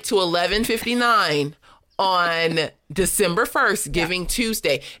 Midnight to 11:59 on December 1st, Giving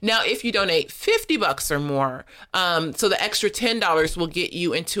Tuesday. Now, if you donate $50 or more, so the extra $10 will get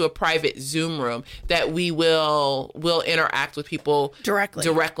you into a private Zoom room that we'll interact with people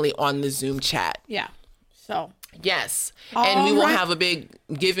directly on the Zoom chat. Yeah. So. Yes. And we will have a big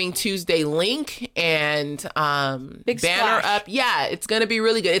Giving Tuesday link and big banner splash up. Yeah, it's going to be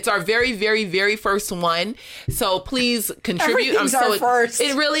really good. It's our very, very, very first one. So please contribute. First.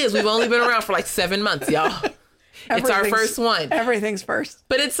 It really is. We've only been around for like 7 months, y'all. It's our first one. Everything's first.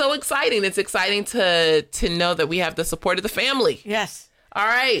 But it's so exciting. It's exciting to know that we have the support of the family. Yes. All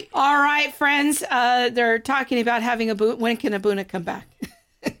right. All right, friends. They're talking about having when can Abuna come back?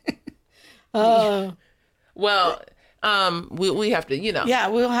 Oh. Well, we have to, Yeah,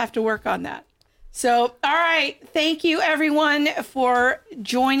 we'll have to work on that. So, all right. Thank you, everyone, for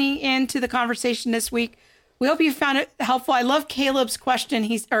joining into the conversation this week. We hope you found it helpful. I love Caleb's question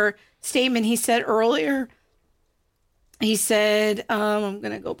statement he said earlier. He said, I'm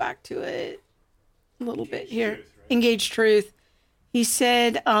going to go back to it a little bit here. Engage Truth. He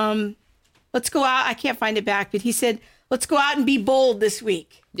said, let's go out. I can't find it back, but he said, let's go out and be bold this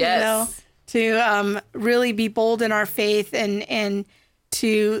week. Yes. To really be bold in our faith and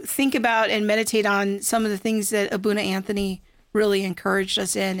to think about and meditate on some of the things that Abuna Anthony really encouraged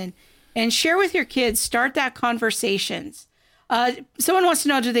us in and share with your kids. Start that conversations. Someone wants to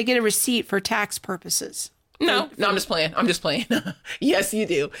know, do they get a receipt for tax purposes? No, I'm just playing. Yes, you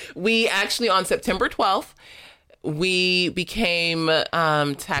do. We actually, on September 12th, we became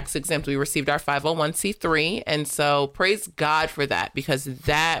tax exempt. We received our 501c3. And so praise God for that, because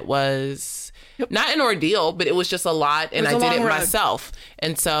that was not an ordeal, but it was just a lot. And I did it myself.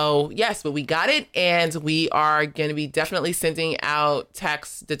 And so, yes, but we got it. And we are going to be definitely sending out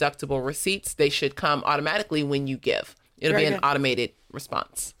tax deductible receipts. They should come automatically when you give. It'll be an automated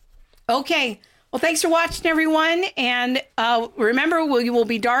response. Okay. Well, thanks for watching, everyone. And remember, we will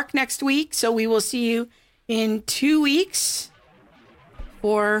be dark next week. So we will see you in 2 weeks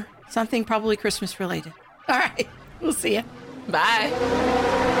for something probably Christmas related. All right. We'll see you. Bye.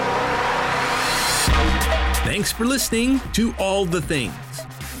 Thanks for listening to All the Things.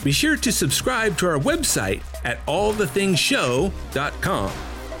 Be sure to subscribe to our website at allthethingshow.com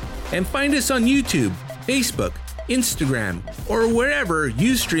and find us on YouTube, Facebook, Instagram, or wherever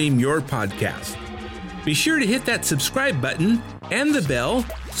you stream your podcast. Be sure to hit that subscribe button and the bell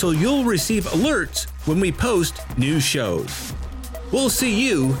so you'll receive alerts when we post new shows. We'll see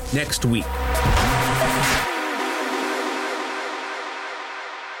you next week.